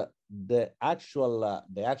 but the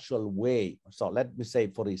actual way. So let me say,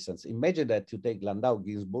 for instance, imagine that you take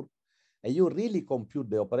Landau-Ginzburg and you really compute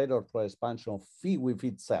the operator for expansion of phi with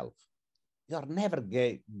itself. You are never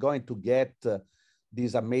going to get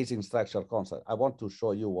this amazing structure concept. I want to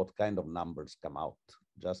show you what kind of numbers come out,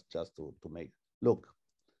 just to make, look,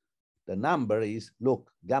 the number is,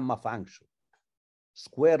 look, gamma function.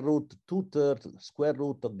 Square root 2/3, square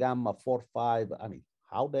root of gamma 4/5. I mean,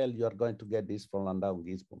 how the hell you are going to get this from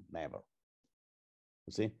Landau-Ginzburg? Never.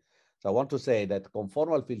 You see? So I want to say that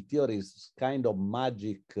conformal field theory is kind of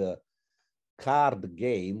magic card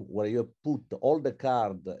game where you put all the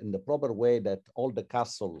card in the proper way that all the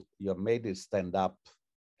castle you made it stand up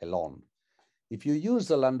alone. If you use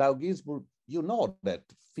the Landau-Ginzburg, you know that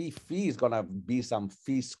phi is going to be some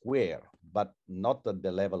phi square, but not at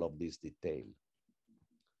the level of this detail.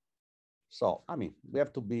 So, I mean, we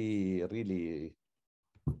have to be really,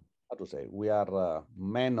 how to say, we are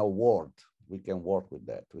men of word. We can work with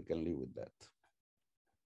that. We can live with that.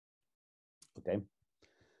 Okay.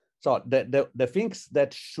 So the things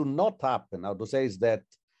that should not happen, how to say, is that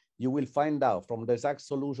you will find out from the exact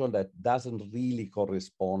solution that doesn't really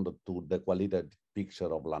correspond to the qualitative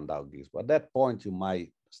picture of Landau-Ginzburg. At that point, you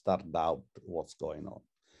might start doubt what's going on.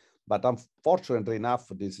 But unfortunately enough,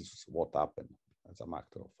 this is what happened, as a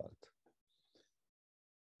matter of fact.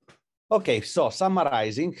 Okay, so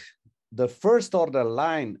summarizing, the first order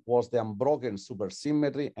line was the unbroken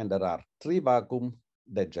supersymmetry, and there are 3 vacuum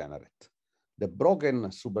that generate. The broken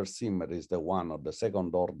supersymmetry is the one of the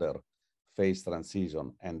second order phase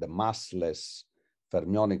transition, and the massless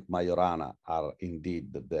fermionic Majorana are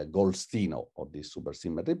indeed the Goldstino of this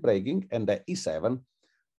supersymmetry breaking, and the E7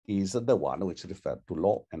 is the one which refers to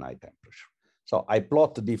low and high temperature. So I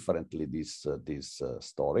plot differently this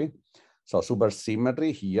story. So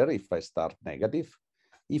supersymmetry here, if I start negative,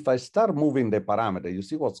 if I start moving the parameter, you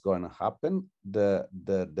see what's going to happen.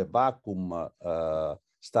 The vacuum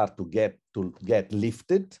start to get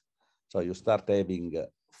lifted. So you start having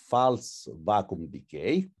false vacuum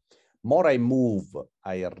decay. More I move,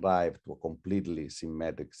 I arrive to a completely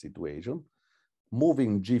symmetric situation.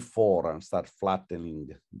 Moving G4 and start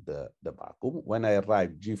flattening the vacuum. When I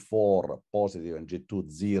arrive G4 positive and G2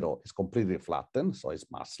 0 is completely flattened, so it's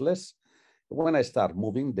massless. When I start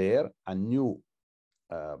moving there, a new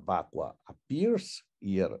vacua appears,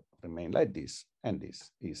 here remain like this, and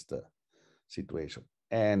this is the situation.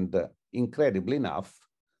 And incredibly enough,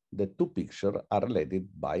 the two pictures are related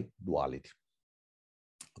by duality.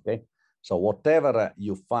 Okay, so whatever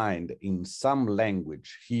you find in some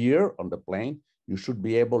language here on the plane, you should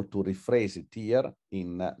be able to rephrase it here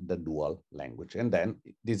in the dual language. And then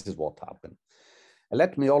this is what happened. And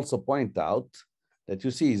let me also point out that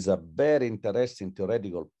you see is a very interesting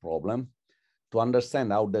theoretical problem to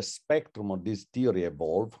understand how the spectrum of this theory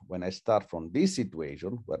evolve when I start from this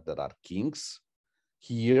situation where there are kinks,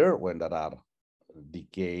 here when there are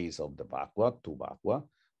decays of the vacua, two vacua,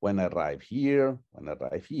 when I arrive here, when I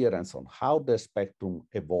arrive here, and so on, how the spectrum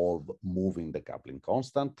evolve moving the coupling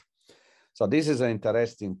constant. So this is an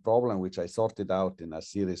interesting problem which I sorted out in a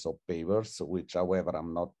series of papers, which however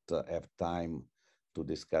I'm not have time to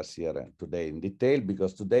discuss here today in detail,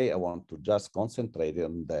 because today I want to just concentrate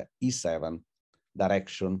on the E7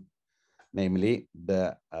 direction, namely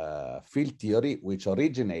the field theory, which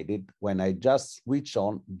originated when I just switch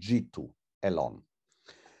on G2 alone.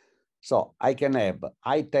 So I can have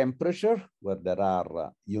high temperature where there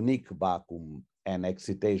are unique vacuum and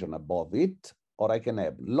excitation above it, or I can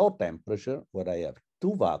have low temperature where I have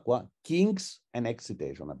two vacua, kinks, and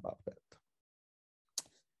excitation above that.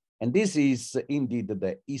 And this is indeed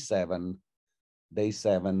the E7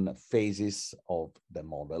 phases of the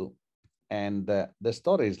model. And the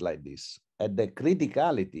story is like this. At the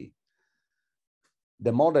criticality,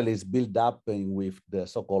 the model is built up with the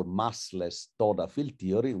so-called massless total field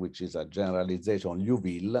theory, which is a generalization on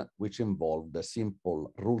Liouville, which involved the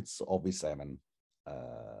simple roots of E7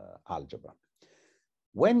 algebra.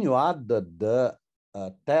 When you add the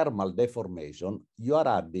thermal deformation, you are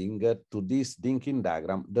adding to this Dinkin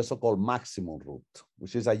diagram the so-called maximum root,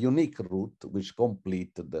 which is a unique root which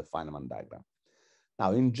completes the Feynman diagram.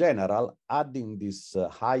 Now, in general, adding this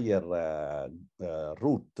higher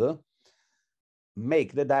root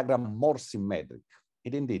make the diagram more symmetric.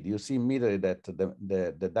 It indeed, you see immediately that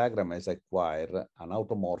the diagram has acquired an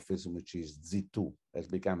automorphism which is Z2, has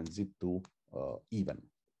become Z2 even.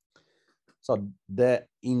 So the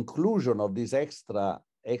inclusion of this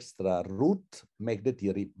extra root make the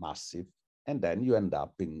theory massive, and then you end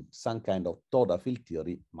up in some kind of total field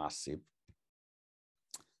theory massive.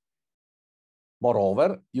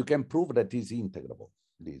 Moreover, you can prove that it's integrable,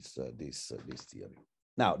 this theory.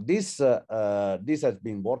 Now, this has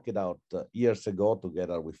been worked out years ago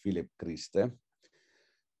together with Philip Christe.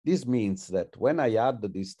 This means that when I add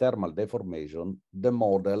this thermal deformation, the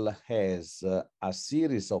model has a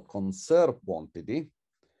series of conserved quantity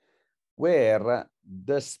where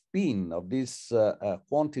the spin of this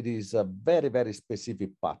quantity is a very, very specific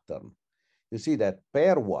pattern. You see that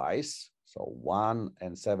pairwise, so 1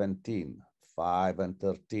 and 17, 5 and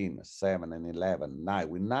 13, 7 and 11, 9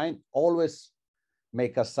 with 9, always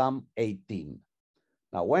make a sum 18.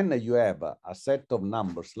 Now, when you have a set of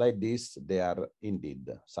numbers like this, they are indeed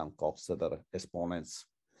some Coxeter exponents.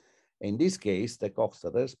 In this case, the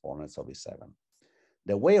Coxeter exponents of E7.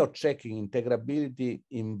 The way of checking integrability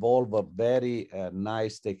involves a very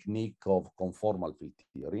nice technique of conformal field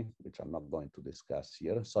theory, which I'm not going to discuss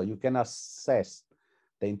here. So you can assess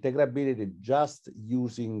the integrability just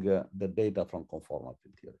using the data from conformal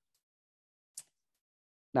field theory.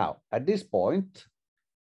 Now, at this point,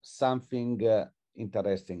 something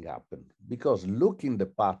interesting happened, because looking the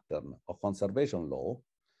pattern of conservation law,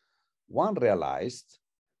 one realized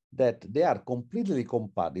that they are completely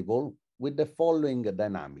compatible with the following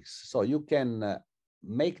dynamics. So you can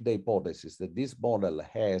make the hypothesis that this model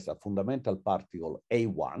has a fundamental particle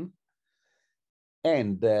A1,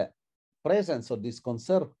 and the presence of these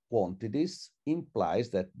conserved quantities implies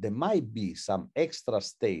that there might be some extra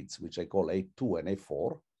states, which I call A2 and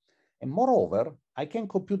A4. And moreover, I can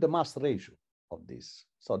compute the mass ratio of this.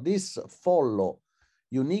 So this follow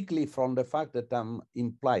uniquely from the fact that I'm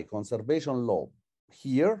imply conservation law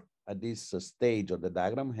here at this stage of the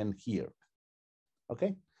diagram and here,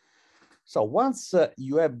 okay? So once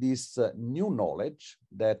you have this new knowledge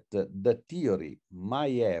that the theory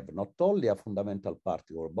might have not only a fundamental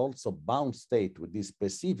particle, but also bound state with this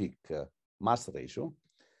specific mass ratio,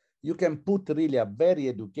 you can put really a very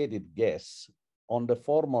educated guess on the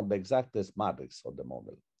form of the exact S matrix of the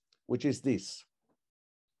model, which is this.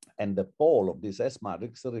 And the pole of this S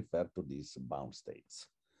matrix refer to these bound states.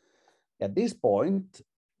 At this point,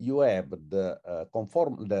 you have the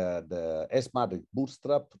the S matrix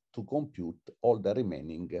bootstrap to compute all the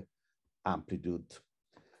remaining amplitude.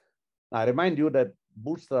 I remind you that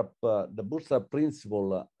the bootstrap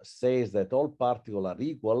principle says that all particles are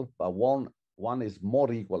equal, but one is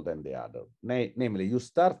more equal than the other. Namely, you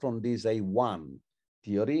start from this A1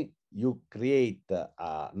 theory, you create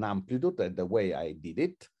an amplitude the way I did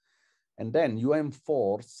it, and then you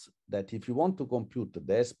enforce that if you want to compute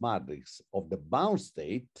the S matrix of the bound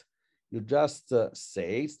state, you just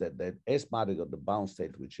say that the S matrix of the bound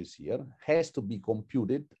state, which is here, has to be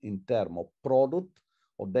computed in terms of product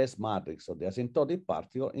of the S matrix of the asymptotic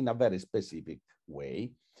particle in a very specific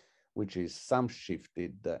way, which is sum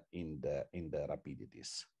shifted in the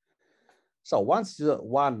rapidities. So once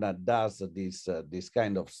one does this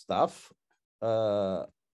kind of stuff, the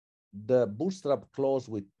bootstrap close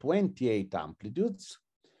with 28 amplitudes,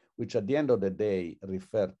 which at the end of the day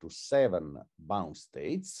refer to 7 bound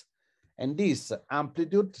states. And this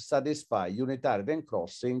amplitude satisfy unitarity and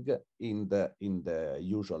crossing in the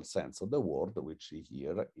usual sense of the word, which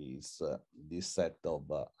here is this set of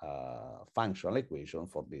functional equation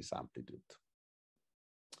for this amplitude.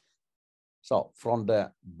 So from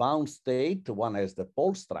the bound state, one has the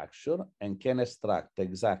pole structure and can extract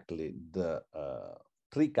exactly the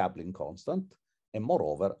 3 coupling constant, and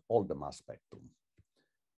moreover, all the mass spectrum.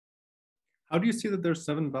 How do you see that there's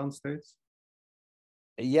 7 bound states?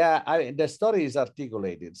 Yeah, the story is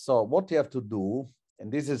articulated. So what you have to do,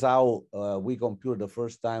 and this is how we computed the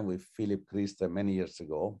first time with Philip Christ many years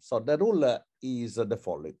ago. So the rule is the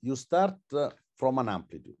following. You start from an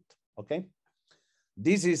amplitude, okay?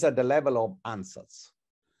 This is at the level of ansatz.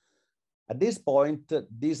 At this point,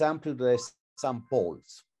 this amplitude has some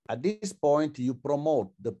poles. At this point, you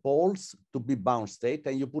promote the poles to be bound state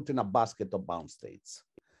and you put in a basket of bound states.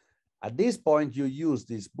 At this point, you use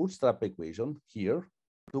this bootstrap equation here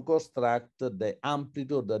to construct the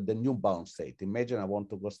amplitude of the new bound state. Imagine I want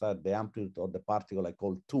to construct the amplitude of the particle I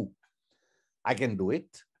call 2. I can do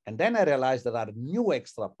it. And then I realize there are new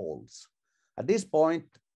extra poles. At this point,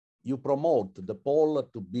 you promote the pole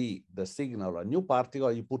to be the signal, a new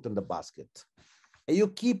particle you put in the basket. And you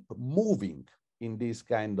keep moving in this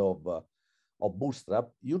kind of bootstrap.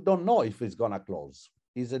 You don't know if it's gonna close.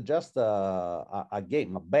 It's just a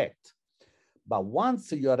game, a bet. But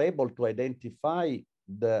once you are able to identify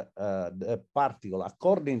the particle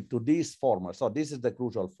according to this formula, so this is the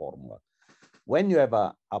crucial formula. When you have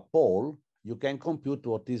a pole, you can compute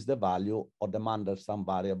what is the value of the Mandelson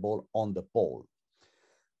variable on the pole.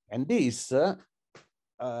 And this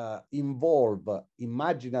involve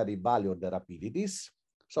imaginary value of the rapidities.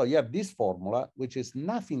 So you have this formula, which is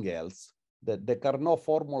nothing else than the Carnot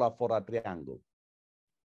formula for a triangle.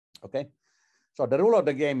 Okay. So the rule of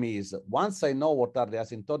the game is once I know what are the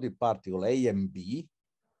asymptotic particles A and B,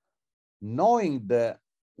 knowing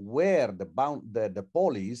where the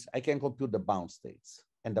pole is, I can compute the bound states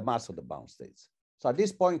and the mass of the bound states. So at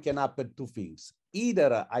this point can happen 2 things.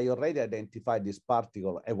 Either I already identified this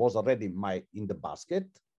particle, it was already in the basket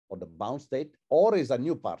or the bound state, or is a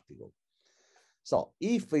new particle. So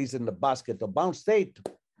if it's in the basket of bound state,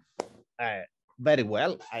 very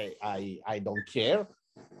well, I don't care.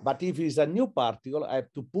 But if it's a new particle, I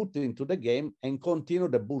have to put it into the game and continue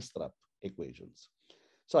the bootstrap equations.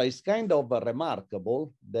 So it's kind of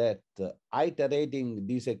remarkable that iterating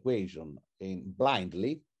this equation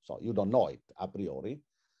blindly, so you don't know it a priori,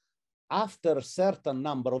 after a certain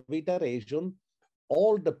number of iterations,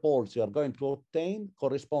 all the poles you are going to obtain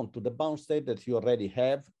correspond to the bound state that you already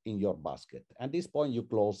have in your basket. At this point, you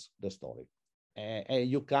close the story. And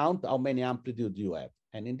you count how many amplitudes you have.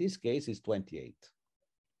 And in this case, it's 28.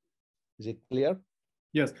 Is it clear?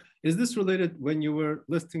 Yes. Is this related when you were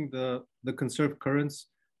listing the conserved currents?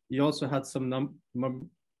 You also had some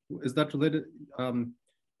is that related?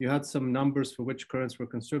 You had some numbers for which currents were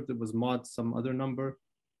conserved. It was mod some other number.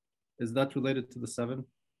 Is that related to the 7?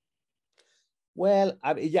 Well,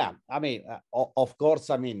 yeah. I mean, of course.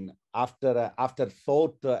 I mean, after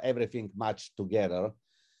thought, everything matched together,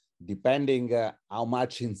 depending how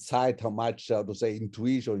much insight, how much to say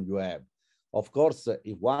intuition you have. Of course,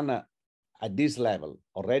 if one at this level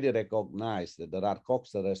already recognized that there are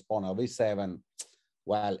Coxeter response of V7,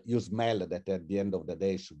 well, you smell that at the end of the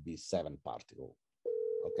day should be 7 particles.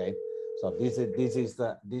 Okay, so this is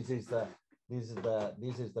the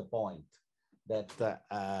point that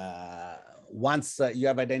once you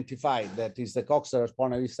have identified that is the Coxeter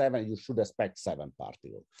response of V7, you should expect 7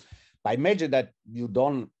 particles. But imagine that you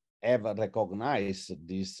don't ever recognize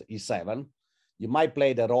this E7. You might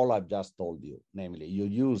play the role I've just told you, namely you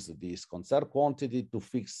use this conserved quantity to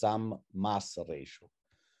fix some mass ratio.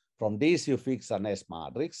 From this, you fix an S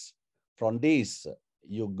matrix. From this,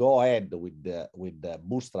 you go ahead with the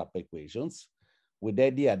bootstrap equations with the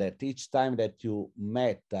idea that each time that you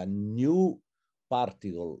met a new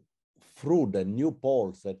particle through the new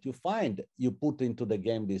poles that you find, you put into the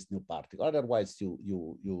game this new particle. Otherwise,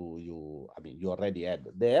 you already had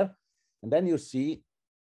there. And then you see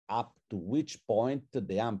up to which point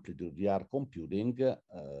the amplitude you are computing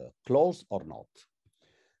close or not.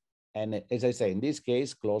 And as I say, in this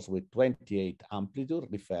case, close with 28 amplitude,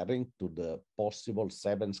 referring to the possible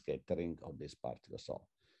 7 scattering of this particle. So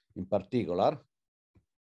in particular,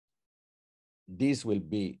 this will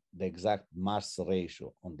be the exact mass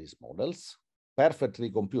ratio on these models. Perfectly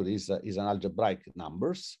computed is an algebraic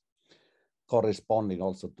numbers corresponding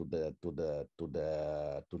also to the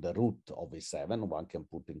root of V7. One can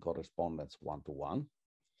put in correspondence 1 to 1.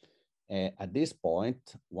 At this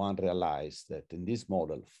point, one realized that in this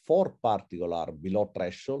model, 4 particles are below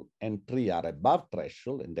threshold and 3 are above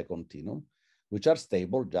threshold in the continuum, which are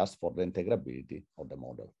stable just for the integrability of the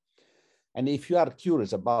model. And if you are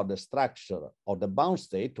curious about the structure of the bound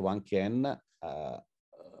state, one can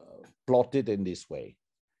plot it in this way.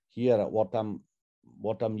 Here, what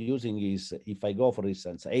I'm using is, if I go, for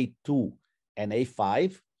instance, A2 and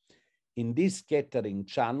A5, in this scattering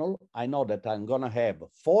channel, I know that I'm going to have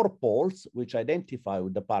 4 poles which identify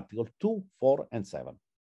with the particle 2, 4, and 7.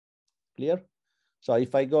 Clear? So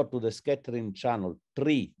if I go to the scattering channel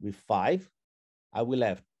 3 with 5, I will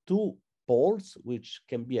have 2 poles which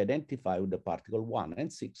can be identified with the particle 1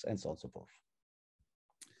 and 6 and so on and so forth.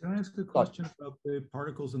 Can I ask a question about the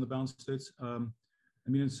particles in the bound states? I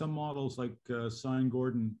mean, in some models like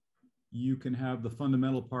Sine-Gordon, you can have the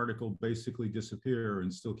fundamental particle basically disappear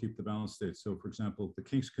and still keep the bound state. So for example, the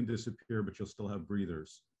kinks can disappear, but you'll still have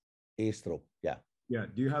breathers. It's true, yeah. Yeah,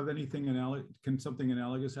 do you have anything analogous? Can something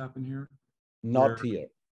analogous happen here? Not here,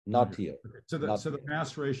 not here. Okay. So the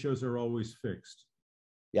mass ratios are always fixed.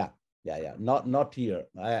 Yeah, not here.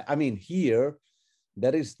 I mean, here,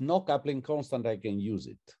 there is no coupling constant I can use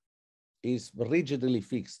it. It's rigidly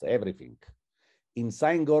fixed, everything. In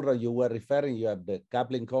Sine-Gordon, you were referring, you have the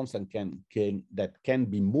coupling constant that can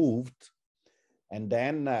be moved. And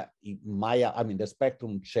then the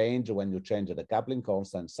spectrum change when you change the coupling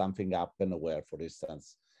constant, something happened where, for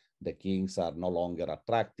instance, the kinks are no longer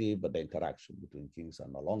attractive, but the interaction between kinks are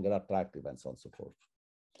no longer attractive and so on and so forth.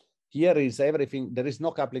 Here is everything, there is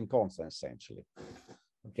no coupling constant essentially.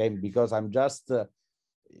 Okay, because I'm just,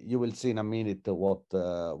 you will see in a minute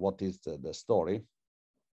what is the story.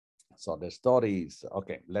 So the story is,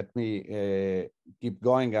 okay, let me keep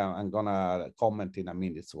going. I'm gonna comment in a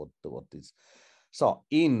minute what is. So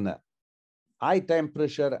in high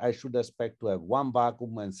temperature, I should expect to have 1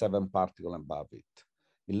 vacuum and 7 particles above it.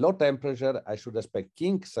 In low temperature, I should expect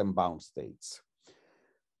kinks and bound states.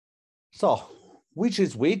 So which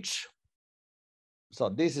is which? So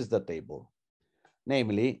this is the table.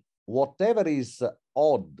 Namely, whatever is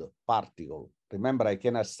odd particle, remember I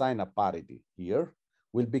can assign a parity here,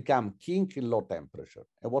 will become kink in low temperature.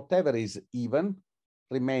 And whatever is even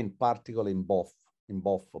remain particle in both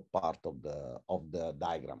part of the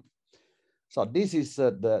diagram. So this is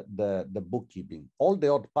the bookkeeping. All the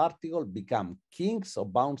odd particles become kinks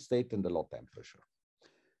of bound state in the low temperature.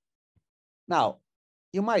 Now,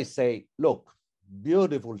 you might say, look,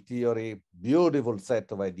 beautiful theory, beautiful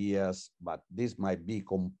set of ideas, but this might be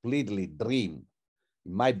completely dream.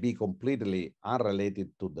 It might be completely unrelated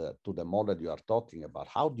to the model you are talking about.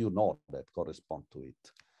 How do you know that correspond to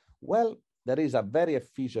it? Well, there is a very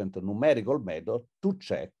efficient numerical method to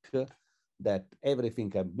check that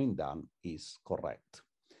everything has been done is correct.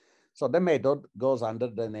 So the method goes under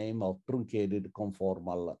the name of truncated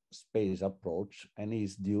conformal space approach and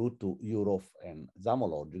is due to Yurov and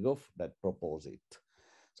Zamolodchikov that propose it.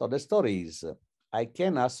 So the story is, I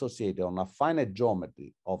can associate on a finite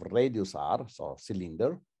geometry of radius r, so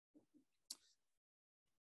cylinder,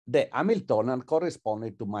 the Hamiltonian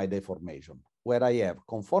corresponding to my deformation, where I have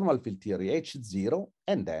conformal field theory H0,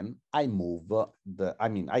 and then I move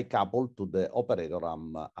I couple to the operator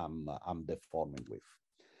I'm deforming with.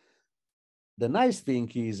 The nice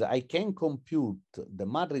thing is I can compute the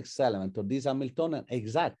matrix element of this Hamiltonian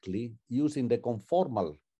exactly using the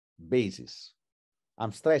conformal basis.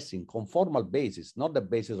 I'm stressing conformal basis, not the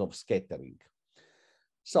basis of scattering.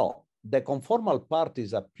 So the conformal part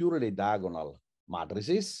is a purely diagonal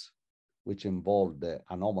matrices, which involve the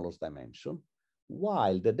anomalous dimension,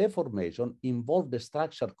 while the deformation involves the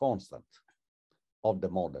structure constant of the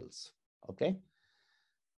models, okay?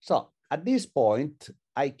 So at this point,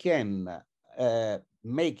 I can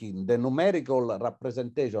making the numerical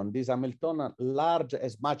representation, this Hamiltonian, large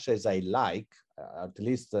as much as I like, at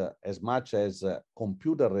least as much as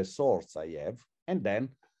computer resource I have, and then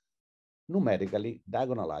numerically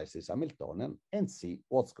diagonalize this Hamiltonian and see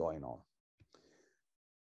what's going on.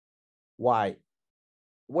 Why?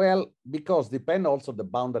 Well, because depend also the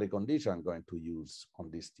boundary condition I'm going to use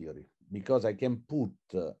on this theory, because I can put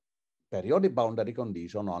periodic boundary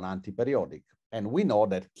condition on antiperiodic. And we know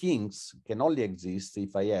that kinks can only exist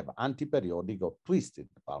if I have antiperiodic or twisted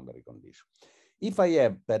boundary condition. If I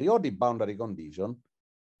have periodic boundary condition,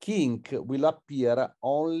 kink will appear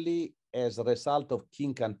only as a result of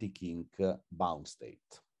kink-anti-kink bound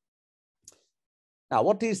state. Now,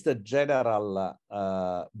 what is the general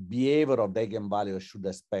behavior of the eigenvalue I should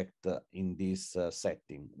expect in this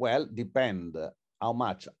setting? Well, depend how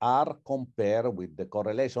much R compare with the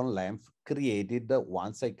correlation length created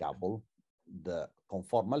once I couple the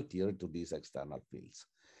conformal theory to these external fields.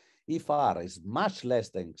 If R is much less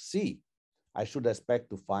than C, I should expect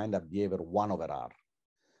to find a behavior 1 over R.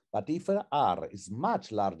 But if R is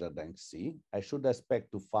much larger than C, I should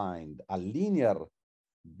expect to find a linear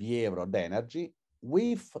behavior of the energy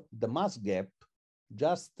with the mass gap,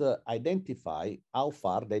 just identify how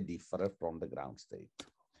far they differ from the ground state.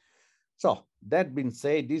 So that being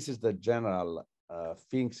said, this is the general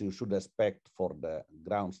things you should expect for the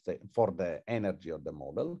ground state, for the energy of the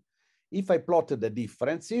model. If I plotted the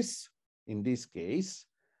differences, in this case,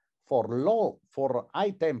 for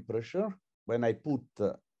high temperature, when I put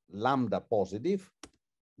lambda positive,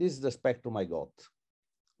 this is the spectrum I got.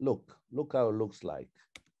 Look how it looks like.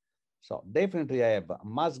 So definitely I have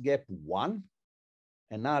mass gap 1,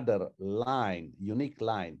 another line, unique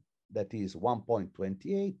line that is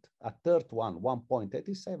 1.28, a third one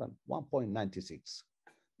 1.87, 1.96.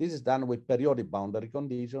 This is done with periodic boundary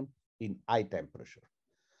condition in high temperature.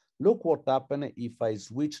 Look what happens if I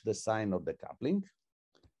switch the sign of the coupling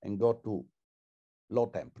and go to low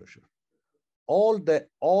temperature. All the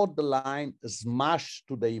odd line smash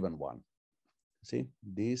to the even one. See,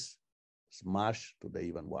 this smash to the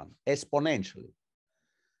even one exponentially.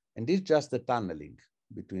 And this is just the tunneling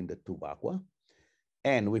between the two vacua.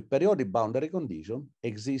 And with periodic boundary condition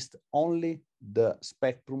exists only the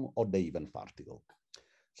spectrum of the even particle.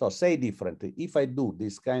 So say differently, if I do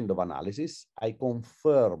this kind of analysis, I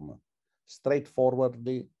confirm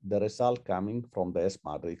straightforwardly the result coming from the S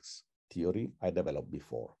matrix theory I developed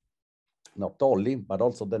before. Not only, but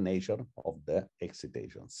also the nature of the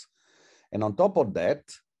excitations. And on top of that,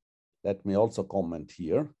 let me also comment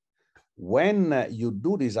here, when you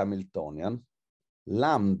do this Hamiltonian,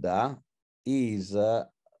 lambda is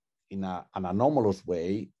in an anomalous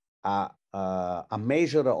way a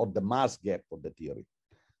measure of the mass gap of the theory.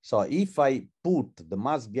 So if I put the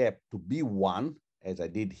mass gap to be 1, as I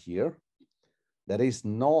did here, there is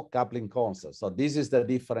no coupling constant. So this is the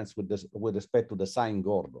difference with respect to the sign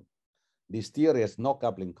Gordon. This theory has no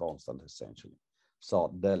coupling constant, essentially.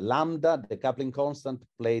 So the lambda, the coupling constant,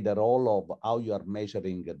 play the role of how you are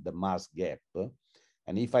measuring the mass gap.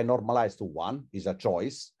 And if I normalize to 1, is a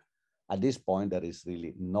choice. At this point, there is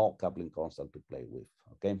really no coupling constant to play with.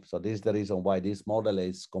 Okay, so this is the reason why this model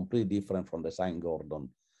is completely different from the sign Gordon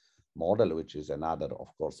model, which is another, of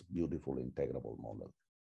course, beautiful integrable model.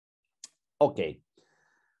 Okay,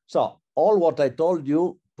 so all what I told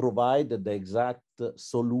you provide the exact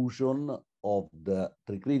solution of the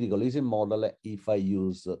tricritical Ising model if I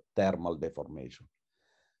use thermal deformation.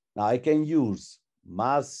 Now I can use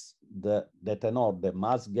mass, that I know the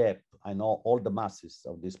mass gap, I know all the masses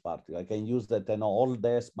of this particle. I can use that I know all the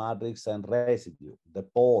S matrix and residue, the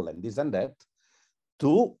pole and this and that,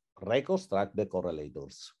 to reconstruct the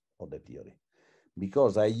correlators of the theory.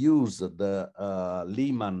 Because I use the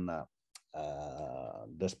Lyman,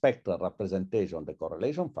 the spectral representation of the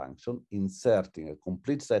correlation function, inserting a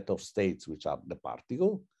complete set of states which are the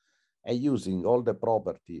particle, and using all the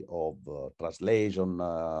property of translation,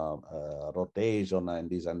 rotation, and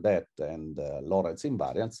this and that, and Lorentz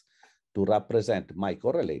invariance to represent my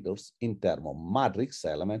correlators in terms of matrix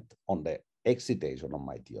element on the excitation of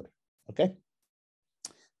my theory. Okay?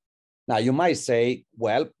 Now you might say,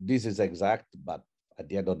 well, this is exact, but at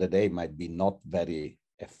the end of the day might be not very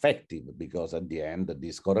effective because at the end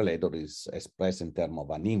this correlator is expressed in terms of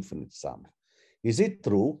an infinite sum. Is it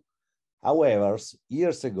true? However,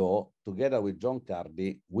 years ago, together with John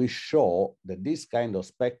Cardy, we show that this kind of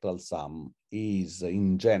spectral sum is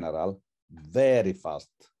in general very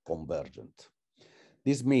fast convergent.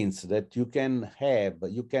 This means that you can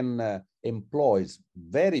employ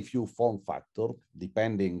very few form factors,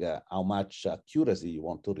 depending how much accuracy you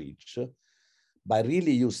want to reach, but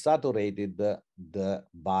really you saturated the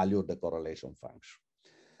value of the correlation function.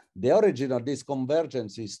 The origin of this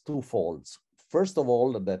convergence is twofold. First of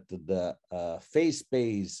all, that the phase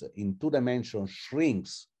space in 2 dimensions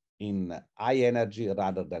shrinks in high energy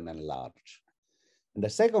rather than enlarge. And the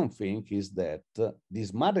second thing is that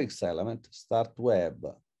this matrix element start to have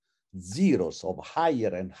zeros of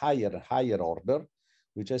higher and higher and higher order,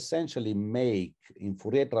 which essentially make in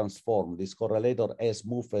Fourier transform this correlator as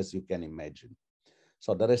smooth as you can imagine.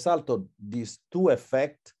 So the result of these two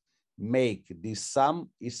effects make this sum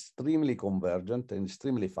extremely convergent and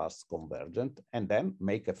extremely fast convergent, and then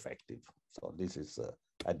make effective. So this is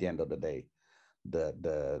at the end of the day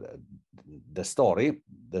the story,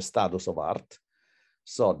 the status of art.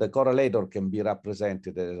 So the correlator can be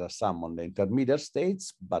represented as a sum on the intermediate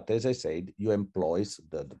states, but as I said, you employ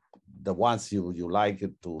the ones you like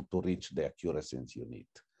to reach the accuracies you need.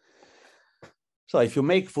 So if you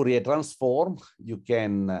make Fourier transform, you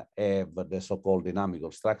can have the so-called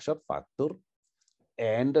dynamical structure factor,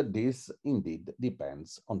 and this indeed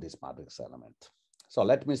depends on this matrix element. So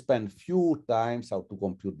let me spend few times how to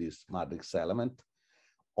compute this matrix element.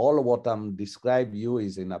 All what I'm describing you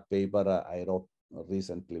is in a paper I wrote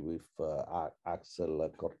recently with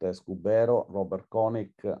Axel Cortez-Cubero, Robert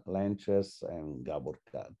Koenig, Lenches, and Gabor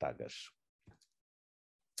Tagash.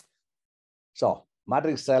 So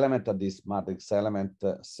matrix element of this matrix element,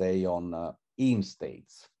 say on in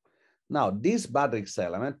states. Now this matrix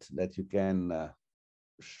element that you can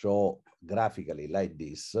show graphically like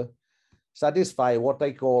this satisfy what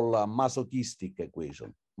I call a masochistic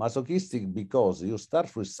equation. Masochistic because you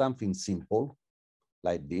start with something simple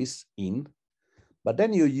like this, in, but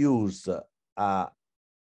then you use a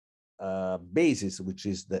basis, which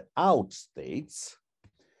is the out states.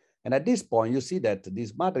 And at this point, you see that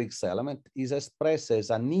this matrix element is expressed as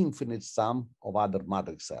an infinite sum of other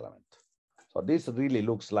matrix elements. So this really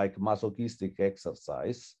looks like masochistic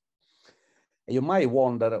exercise. You might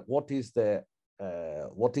wonder what is the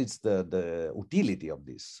utility of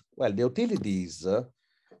this? Well, the utility is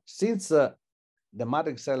since the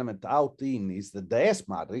matrix element out in is the S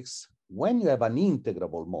matrix, when you have an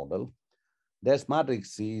integrable model, the S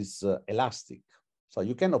matrix is elastic. So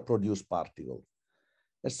you cannot produce particles.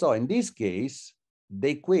 And so in this case, the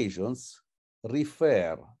equations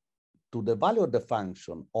refer to the value of the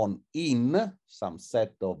function on in, some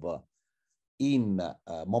set of in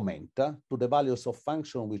momenta, to the values of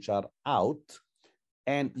function which are out.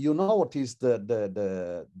 And you know what is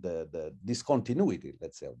the discontinuity,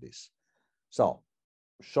 let's say, of this. So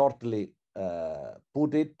shortly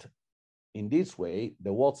put it in this way,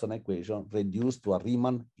 the Watson equation reduced to a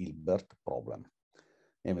Riemann-Hilbert problem.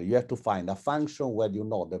 Anyway, you have to find a function where you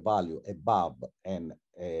know the value above and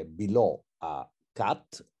below a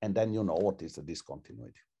cut, and then you know what is the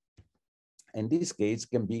discontinuity. And this case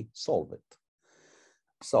can be solved.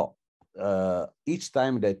 So each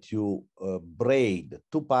time that you braid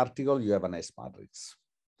two particles, you have an S matrix.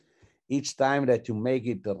 Each time that you make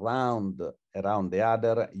it around the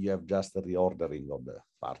other, you have just a reordering of the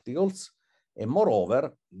particles. And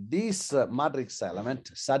moreover, this matrix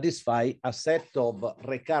element satisfies a set of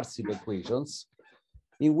recursive equations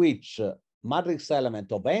in which matrix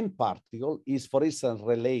element of n particle is, for instance,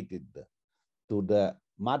 related to the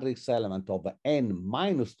matrix element of n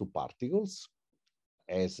minus 2 particles,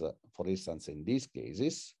 as for instance, in these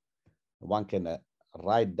cases. One can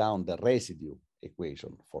write down the residue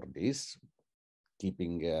equation for this,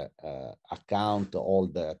 keeping account all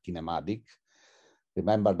the kinematic.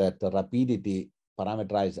 Remember that rapidity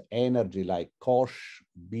parameterized energy like cosh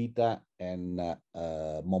beta and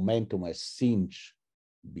momentum as sinh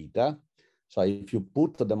beta. So if you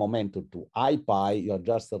put the momentum to I pi, you're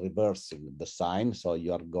just reversing the sign. So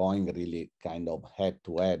you're going really kind of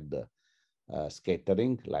head-to-head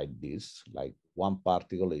scattering like this, like one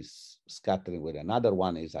particle is scattering with another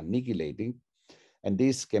one is annihilating. And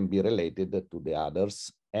this can be related to the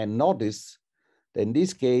others. And notice that in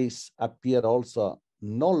this case appear also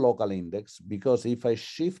no local index, because if I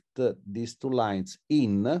shift these two lines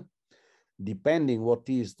in, depending what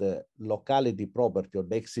is the locality property of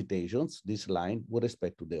the excitations, this line with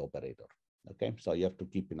respect to the operator. Okay, so you have to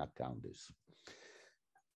keep in account this.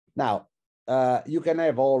 Now, you can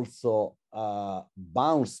have also a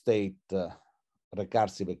bound state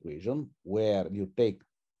recursive equation where you take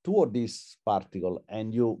two of these particles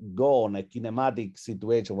and you go on a kinematic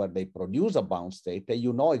situation where they produce a bound state, and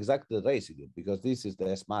you know exactly the residue, because this is the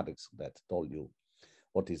S matrix that told you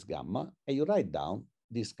what is gamma, and you write down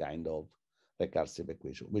this kind of recursive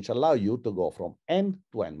equation, which allow you to go from n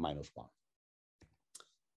to n minus 1.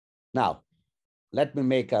 Now, let me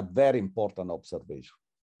make a very important observation.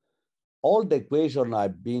 All the equations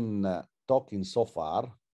I've been talking so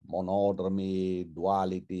far, monodromy,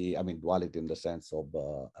 duality, I mean duality in the sense of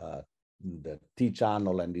the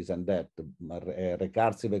T-channel and this and that,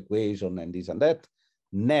 recursive equation and this and that,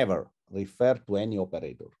 never refer to any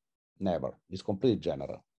operator, never. It's completely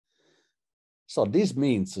general. So this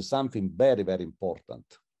means something very, very important,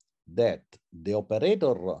 that the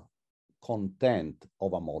operator content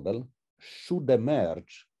of a model should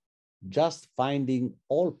emerge just finding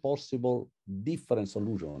all possible different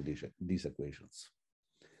solutions on these equations.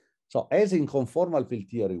 So as in conformal field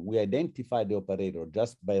theory, we identify the operator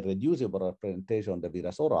just by reducible representation of the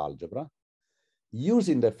Virasoro algebra.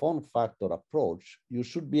 Using the form factor approach, you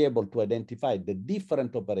should be able to identify the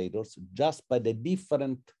different operators just by the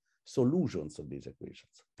different solutions of these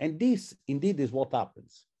equations. And this indeed is what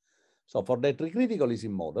happens. So for the tricritical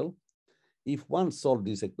Ising model, if one solves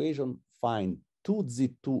this equation, find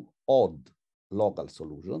 2Z2 odd local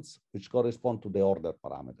solutions, which correspond to the order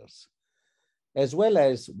parameters, as well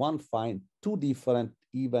as one find two different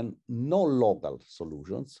even non-local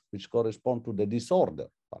solutions, which correspond to the disorder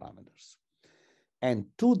parameters, and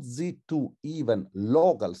 2Z2 even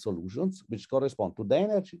local solutions, which correspond to the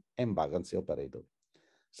energy and vacancy operator.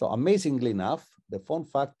 So amazingly enough, the form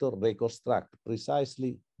factor reconstructs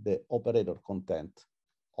precisely the operator content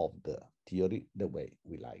of the theory the way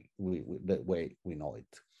we like, the way we know it.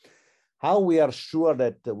 How we are sure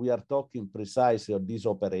that we are talking precisely of these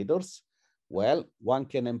operators? Well, one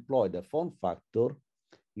can employ the form factor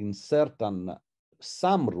in certain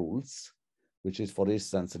sum rules which is, for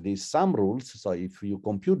instance, these sum rules. So if you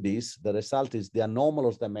compute this, the result is the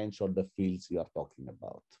anomalous dimension of the fields you are talking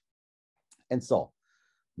about. And so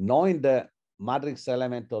knowing the matrix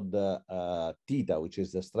element of the theta, which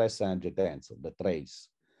is the stress energy tensor, the trace,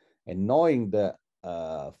 and knowing the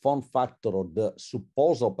form factor of the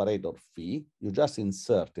supposed operator phi, you just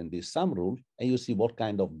insert in this sum rule and you see what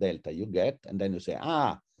kind of delta you get. And then you say,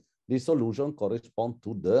 ah, this solution corresponds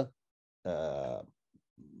to the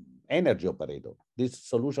energy operator. This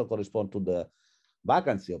solution corresponds to the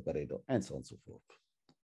vacancy operator, and so on and so forth.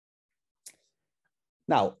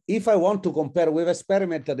 Now, if I want to compare with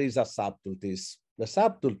experiment, there is a subtleties. The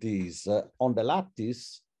subtleties on the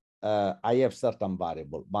lattice, I have certain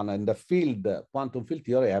variable, but in the field, quantum field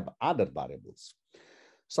theory, I have other variables.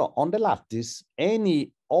 So on the lattice,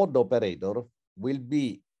 any odd operator will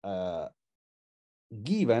be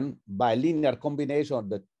given by linear combination of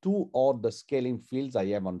the two odd scaling fields I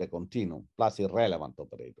have on the continuum, plus irrelevant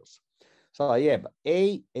operators. So I have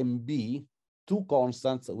A and B, two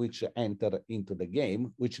constants which enter into the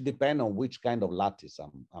game, which depend on which kind of lattice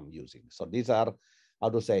I'm using. So these are, how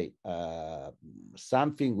to say,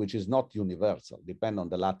 something which is not universal, depend on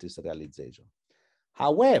the lattice realization.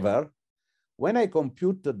 However, when I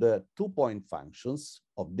compute the 2-point functions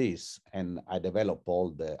of this, and I develop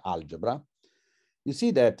all the algebra, you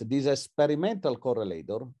see that this experimental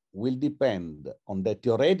correlator will depend on the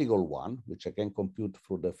theoretical one, which I can compute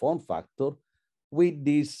through the form factor, with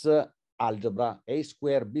this algebra A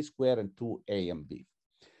squared, B squared, and 2A and B.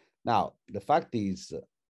 Now, the fact is,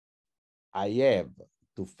 I have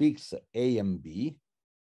to fix A and B,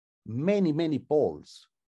 many poles.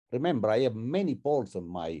 Remember, I have many poles on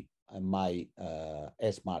my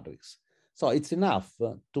S matrix. So it's enough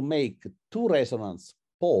to make two resonance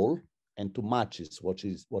pole and to match what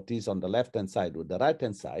is on the left-hand side with the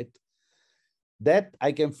right-hand side, that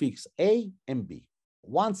I can fix A and B.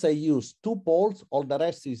 Once I use two poles, all the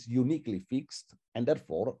rest is uniquely fixed and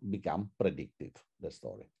therefore become predictive, the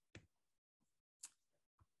story.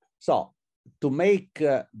 So to make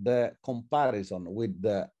the comparison with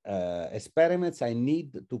the experiments, I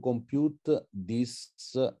need to compute this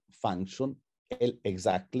function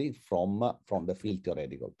exactly from the field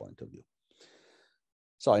theoretical point of view.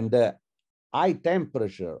 So in the high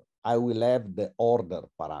temperature, I will have the order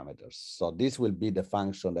parameters. So this will be the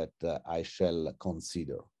function that I shall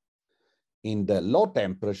consider. In the low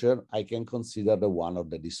temperature, I can consider the one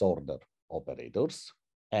of the disorder operators.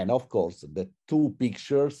 And of course, the two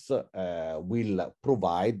pictures will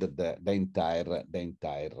provide the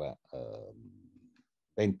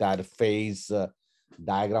entire phase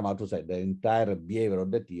diagram, how to say, the entire behavior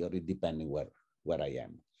of the theory, depending where I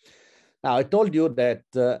am. Now, I told you that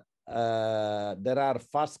there are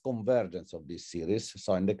fast convergence of this series.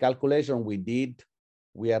 So in the calculation we did,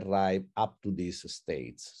 we arrive up to these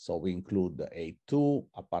states. So we include A2,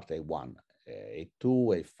 apart A1, A2,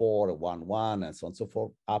 A4, A1, and so on and so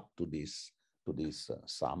forth, up to this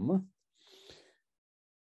sum.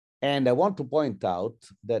 And I want to point out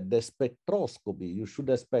that the spectroscopy you should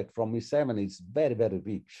expect from E7 is very, very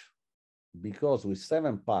rich, because with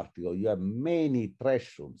 7 particles, you have many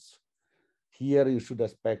thresholds. Here you should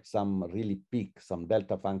expect some really peak, some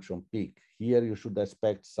delta function peak. Here you should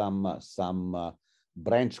expect some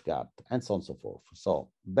branch cut, and so on and so forth. So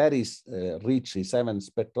very rich E7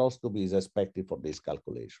 spectroscopy is expected for this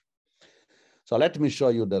calculation. So let me show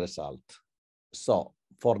you the result. So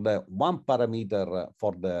for the one parameter,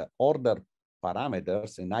 for the order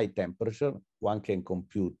parameters in high temperature, one can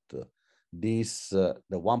compute these,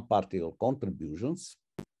 the one particle contributions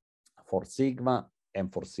for sigma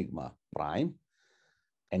and for sigma prime.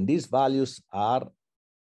 And these values are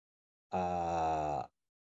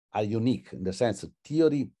unique in the sense that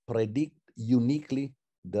theory predict uniquely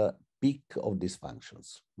the peak of these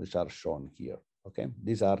functions, which are shown here. Okay,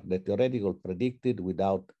 these are the theoretical predicted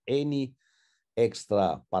without any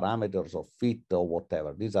extra parameters of fit or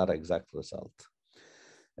whatever. These are exact results.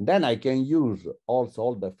 And then I can use also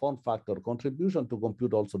all the form factor contribution to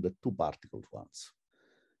compute also the two particles ones.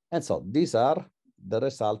 And so these are the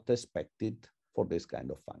result expected for this kind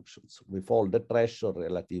of functions with all the threshold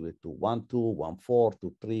relative to 1, 2, 1, 4,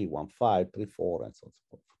 2, 3, 1, 5, 3, 4, and so on and so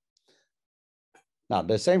forth. Now,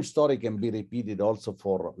 the same story can be repeated also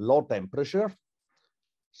for low temperature.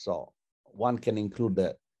 So one can include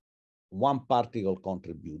the one particle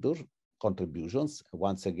contributions.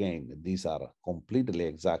 Once again, these are completely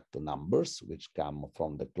exact numbers which come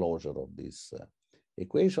from the closure of this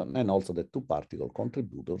equation, and also the two particle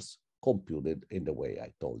contributors computed in the way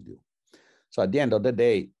I told you. So at the end of the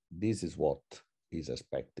day, this is what is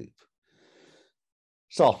expected.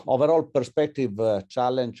 So overall perspective,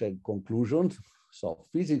 challenge and conclusions. So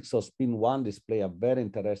physics of spin 1 display a very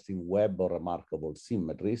interesting web of remarkable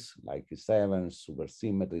symmetries like E7,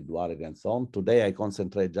 supersymmetry, duality, and so on. Today I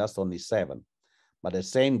concentrate just on E7, but the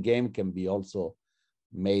same game can be also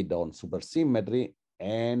made on supersymmetry,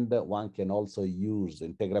 and one can also use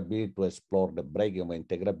integrability to explore the breaking of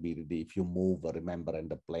integrability if you move, remember, in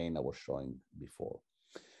the plane I was showing before.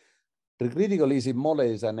 Tricritical Ising model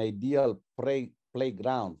is an ideal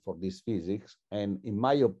playground for this physics, and in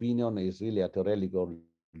my opinion is really a theoretical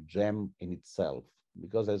gem in itself,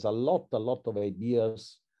 because there's a lot of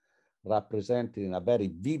ideas represented in a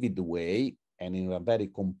very vivid way and in a very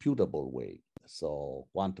computable way. So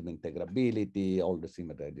quantum integrability, all the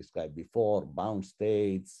symmetry I described before, bound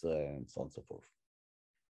states, and so on and so forth.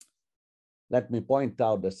 Let me point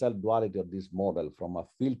out the self-duality of this model from a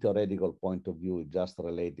field theoretical point of view is just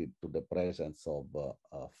related to the presence of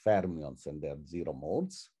fermions and their zero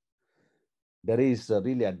modes. There is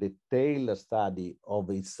really a detailed study of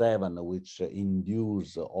E7 which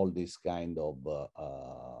induce all this kind of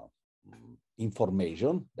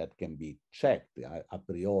information that can be checked a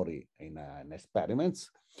priori in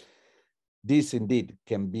experiments. This indeed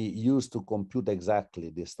can be used to compute exactly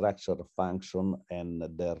the structure function and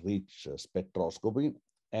the rich spectroscopy.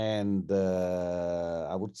 And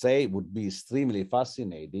I would say it would be extremely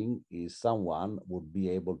fascinating if someone would be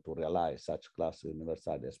able to realize such class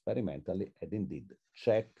universality experimentally and indeed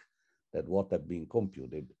check that what has been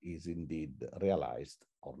computed is indeed realized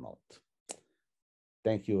or not.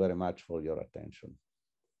 Thank you very much for your attention.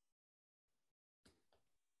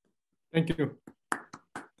 Thank you.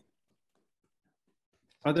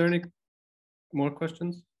 Are there any more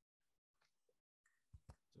questions?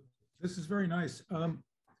 This is very nice.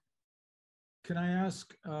 Can I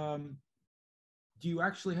ask, do you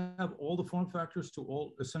actually have all the form factors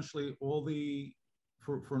to essentially all the,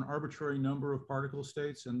 for an arbitrary number of particle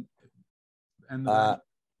states and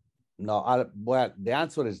no, well, the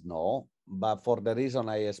answer is no, but for the reason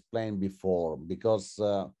I explained before, because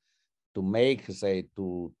to make, say,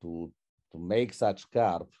 to make such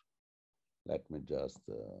curve, let me just,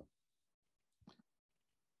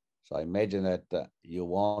 so imagine that you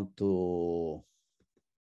want to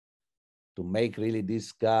make really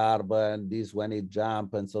this curve and this when it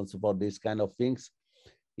jump and so on and so forth, these kind of things.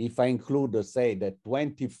 If I include, say, the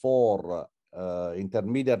 24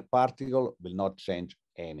 intermediate particle will not change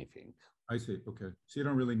anything. I see, okay. So you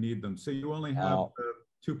don't really need them. So you only have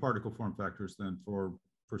 2 particle form factors then for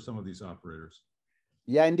some of these operators.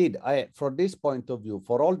 Yeah, indeed. For this point of view,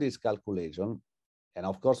 for all this calculation, and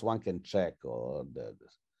of course one can check, or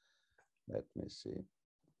let me see.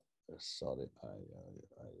 Sorry, I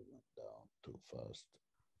went down too fast.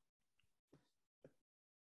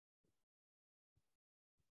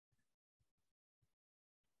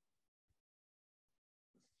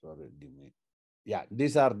 Sorry, give me. Yeah,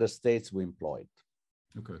 these are the states we employed.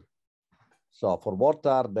 Okay. So for what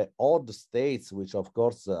are the odd states, which of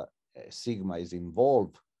course sigma is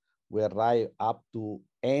involved, we arrive up to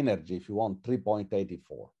energy, if you want,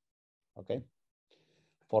 3.84. Okay.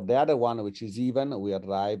 For the other one, which is even, we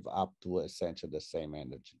arrive up to essentially the same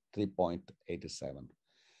energy, 3.87.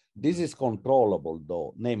 This is controllable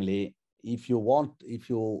though, namely, if you want, if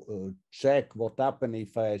you check what happens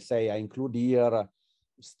if I say I include here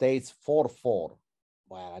states 4,4,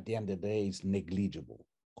 well, at the end of the day, it's negligible,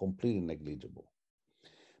 completely negligible.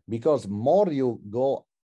 Because more you go,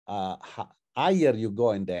 higher you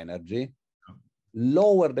go in the energy,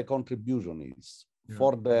 lower the contribution is. Yeah.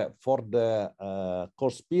 For the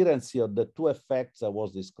conspiracy of the 2 effects I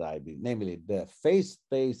was describing, namely the phase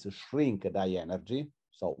space shrink at high energy,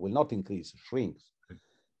 so will not increase, shrinks. Okay.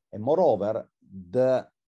 And moreover, the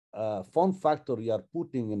form factor you are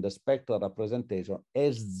putting in the spectral representation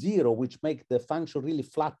is 0, which makes the function really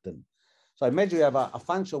flatten. So imagine you have a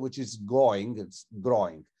function which is going, it's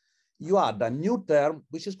growing. You add a new term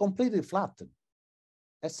which is completely flattened.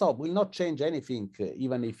 And so will not change anything,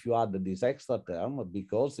 even if you add this extra term,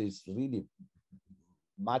 because it's really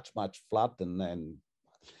much flattened. And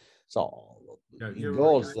so yeah, it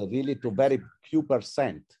goes really to very few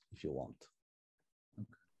 %, if you want. Okay.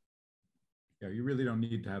 Yeah, you really don't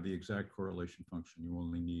need to have the exact correlation function. You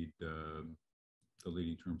only need the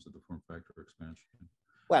leading terms of the form factor expansion.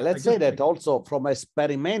 Well, let's say that also from an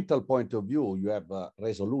experimental point of view, you have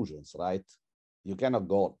resolutions, right? You cannot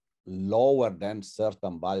go lower than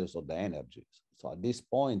certain values of the energies. So at this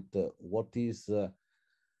point,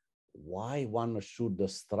 why one should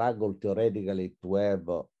struggle theoretically to have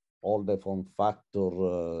all the form factor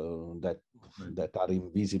that are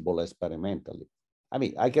invisible experimentally? I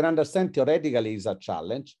mean, I can understand theoretically is a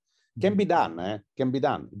challenge, Can be done, can be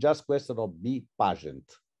done. Just question of be patient,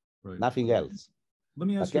 Right. nothing else. Let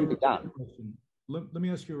me ask Can you be done. question. Let me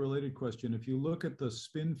ask you a related question. If you look at the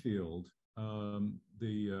spin field,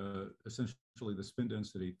 essentially the spin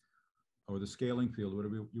density or the scaling field,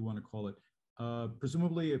 whatever you want to call it,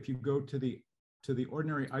 presumably if you go to the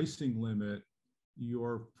ordinary Ising limit,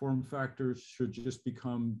 your form factors should just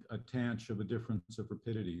become a tanh of a difference of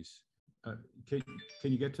rapidities. Can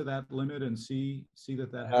you get to that limit and see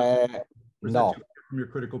that happens? No. From your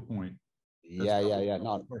critical point.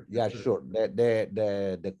 Sure.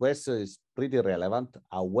 The question is pretty relevant.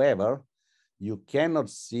 However, you cannot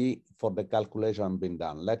see for the calculation being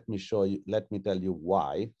done. Let me show you. Let me tell you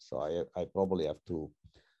why. So I probably have to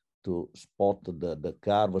spot the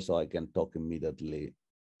curve so I can talk immediately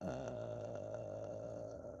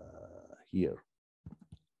here.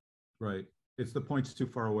 Right. It's the points too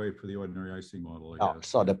far away for the ordinary Ising model, I guess.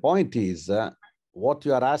 So the point is, what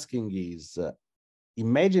you are asking is,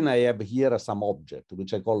 imagine I have here some object,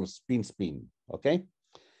 which I call spin, okay?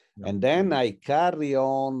 Yeah. And then I carry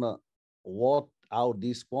on how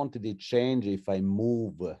this quantity change if I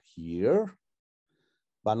move here.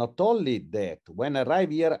 But not only that, when I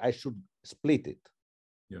arrive here, I should split it.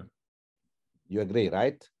 Yeah. You agree,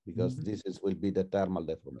 right? Because this will be the thermal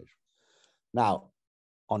deformation. Now,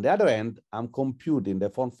 on the other hand, I'm computing the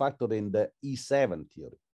form factor in the E7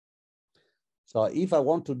 theory. So if I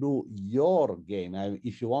want to do your game,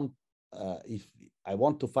 if I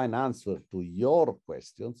want to find answer to your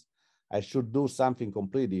questions, I should do something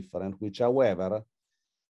completely different, which, however,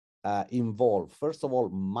 involve, first of all,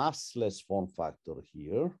 massless form factor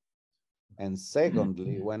here. And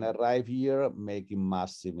secondly, when I arrive here, making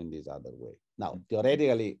massive in this other way. Now,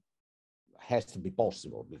 theoretically, has to be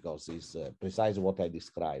possible because it's precisely what I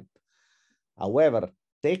described. However,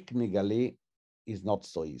 technically, it's not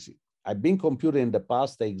so easy. I've been computing in the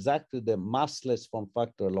past exactly the massless form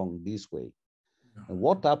factor along this way. And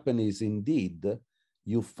what happened is, indeed,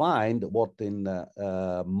 you find what in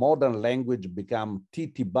modern language become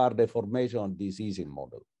TT bar deformation on this Ising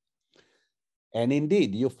model. And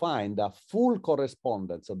indeed, you find a full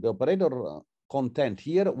correspondence of the operator content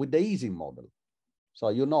here with the Ising model. So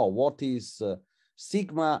you know what is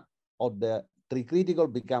sigma of the tricritical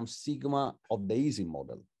becomes sigma of the Ising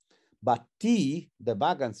model. But T, the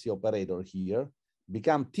vacancy operator here,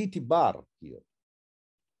 become TT bar here.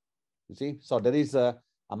 You see? So there is a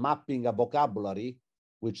mapping, a vocabulary,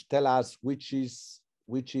 which tell us which is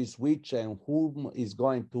which and whom is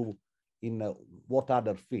going to in what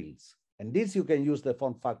other fields. And this you can use the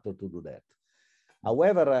form factor to do that.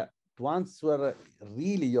 However, to answer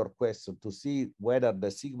really your question, to see whether the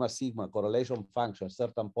sigma correlation function at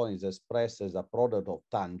certain point is expressed as a product of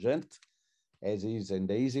tangent, as is in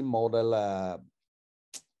the Ising model,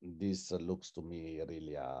 this looks to me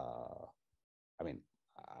really,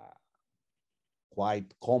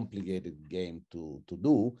 quite complicated game to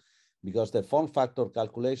do, because the form factor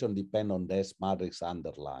calculation depend on the S matrix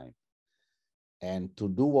underlying. And to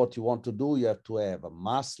do what you want to do, you have to have a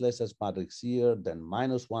massless S matrix here, then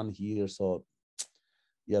 -1 here. So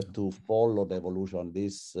you have to follow the evolution of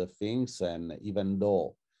these things. And even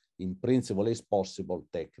though in principle it's possible,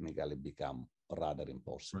 technically become rather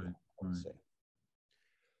impossible, right, I would say.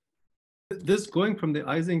 This going from the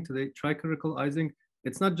Ising to the tricritical Ising,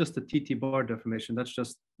 it's not just a TT bar deformation. That's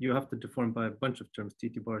just, you have to deform by a bunch of terms.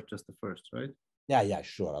 TT bar is just the first, right? Yeah,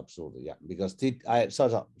 sure, absolutely, yeah. Because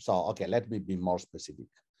okay, let me be more specific.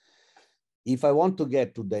 If I want to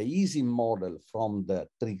get to the Ising model from the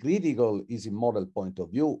tricritical Ising model point of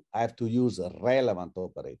view, I have to use a relevant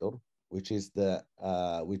operator, which is the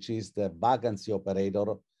vacancy operator,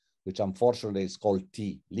 which unfortunately is called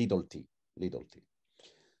T, little t.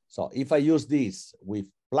 So if I use this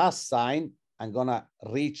with plus sign, I'm gonna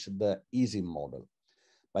reach the Ising model.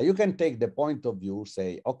 But you can take the point of view,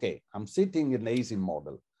 say, okay, I'm sitting in the Ising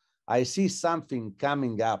model. I see something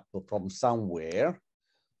coming up from somewhere.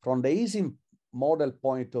 From the Ising model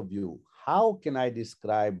point of view, how can I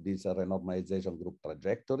describe this renormalization group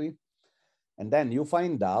trajectory? And then you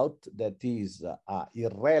find out that is an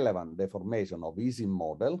irrelevant deformation of Ising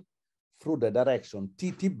model through the direction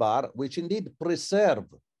TT bar, which indeed preserve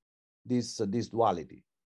this duality,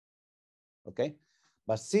 okay?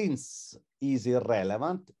 But since is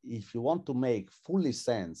irrelevant, if you want to make fully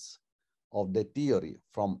sense of the theory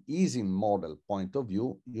from Ising model point of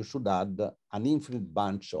view, you should add an infinite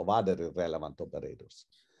bunch of other irrelevant operators,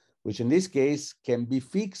 which in this case can be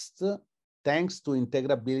fixed thanks to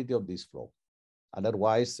integrability of this flow.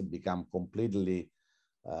 Otherwise, it becomes completely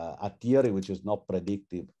a theory which is not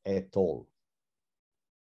predictive at all.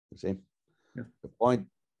 You see? Yeah. The point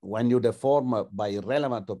when you deform by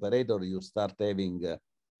relevant operator, you start having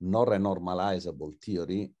non-renormalizable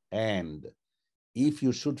theory. And if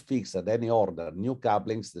you should fix at any order new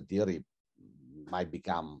couplings, the theory might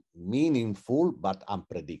become meaningful, but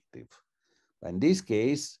unpredictive. In this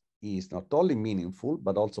case, is not only meaningful,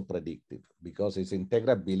 but also predictive, because it's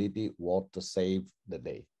integrability what saved the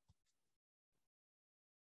day.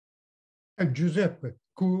 Giuseppe,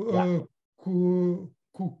 could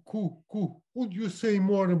you say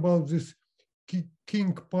more about this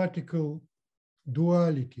king particle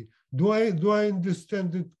duality? Do I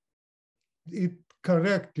understand it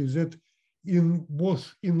correctly that in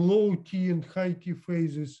both in low T and high T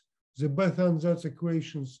phases, the Bethe-Ansatz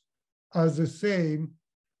equations are the same,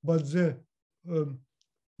 but there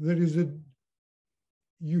is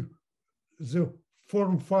the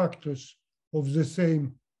form factors of the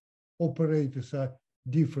same operators are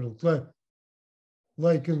different,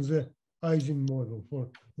 like in the Ising model,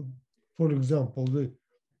 for example.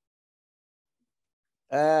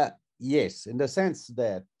 Yes, in the sense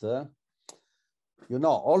that, you know,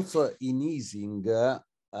 also in Ising,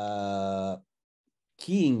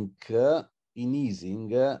 kink in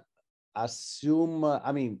Ising assume,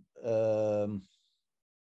 I mean,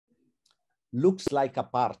 looks like a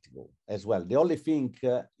particle as well. The only thing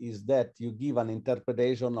is that you give an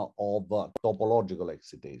interpretation of topological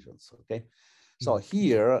excitations, okay? So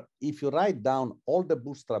here, if you write down all the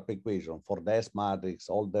bootstrap equation for the S matrix,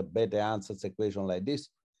 all the Bethe-Ansatz equation like this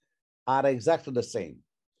are exactly the same.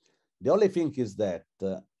 The only thing is that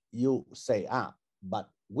you say, but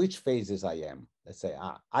which phases I am? Let's say,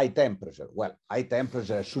 high temperature. Well, high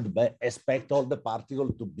temperature should expect all the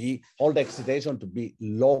particle to be, all the excitation to be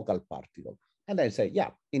local particle. And I say, yeah,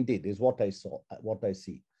 indeed, is what I saw, what I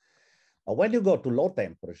see. But when you go to low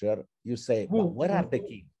temperature, you say, well, where are the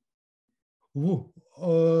key?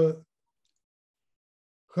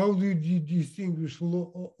 How do you distinguish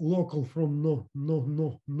local from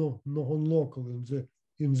non-local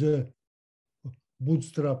in the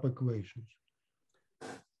bootstrap equations?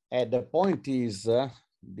 And the point is,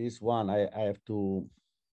 this one I have to.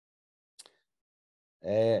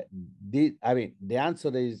 I mean, the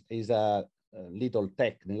answer is a little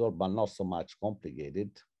technical, but not so much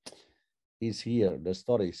complicated. Is here. The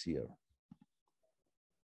story is here.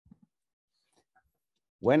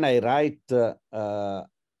 When I write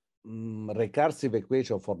recursive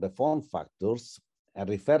equation for the form factors, I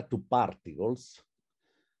refer to particles.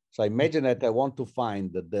 So imagine that I want to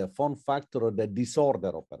find the form factor of the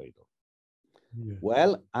disorder operator. Yeah.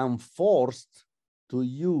 Well, I'm forced to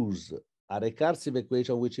use a recursive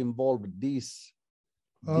equation which involves this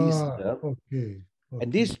term. Okay.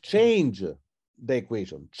 And this change the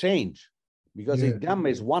equation, because if gamma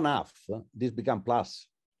is 1/2, this becomes plus.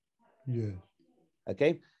 Yeah.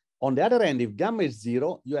 Okay. On the other hand, if gamma is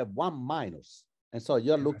 0, you have 1-, and so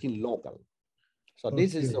you're looking local. So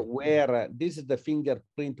this is where this is the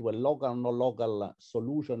fingerprint where local and non-local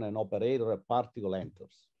solution and operator a particle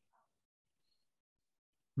enters.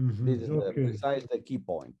 This is precisely the key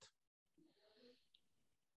point.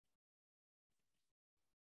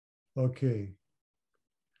 Okay.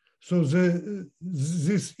 So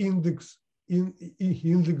this index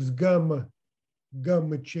gamma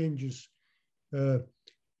changes.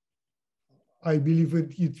 I believe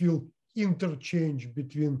it will interchange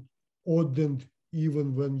between odd and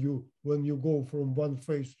even when you go from one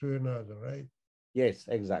phase to another, right? Yes,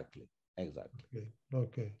 exactly.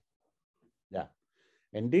 Okay. Yeah.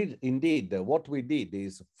 Indeed, what we did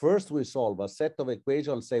is first we solve a set of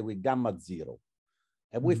equations, say with gamma 0,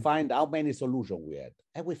 and we find how many solutions we had,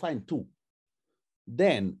 and we find 2.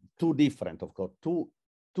 Then 2 different, of course, two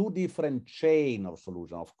different chain of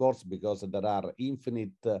solution, of course, because there are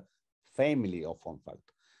infinite family of form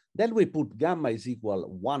factor. Then we put gamma is equal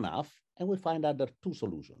 1/2, and we find other 2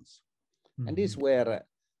 solutions. And these were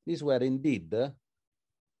indeed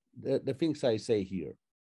the things I say here.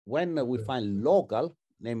 When we find local,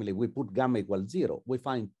 namely we put gamma equals 0, we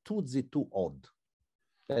find 2Z2 odd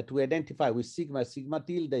that we identify with sigma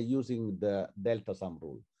tilde using the delta sum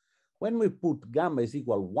rule. When we put gamma is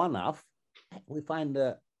equal 1/2, we find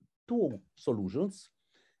 2 solutions,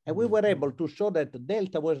 and we were able to show that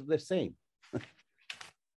delta was the same.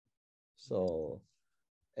 So,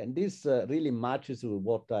 and this really matches with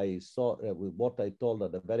what I saw, with what I told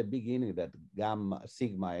at the very beginning, that gamma,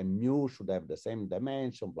 sigma, and mu should have the same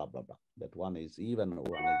dimension, blah, blah, blah. That one is even,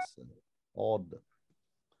 one is odd.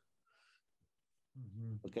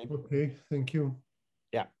 Okay. Okay, thank you.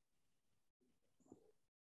 Yeah.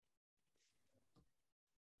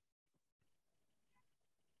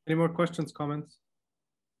 Any more questions, comments?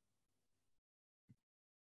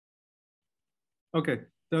 Okay,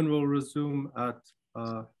 then we'll resume at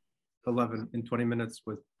 11 in 20 minutes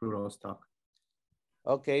with Bruno's talk.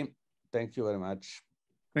 Okay, thank you very much.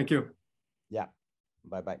 Thank you. Yeah,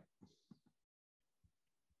 bye-bye.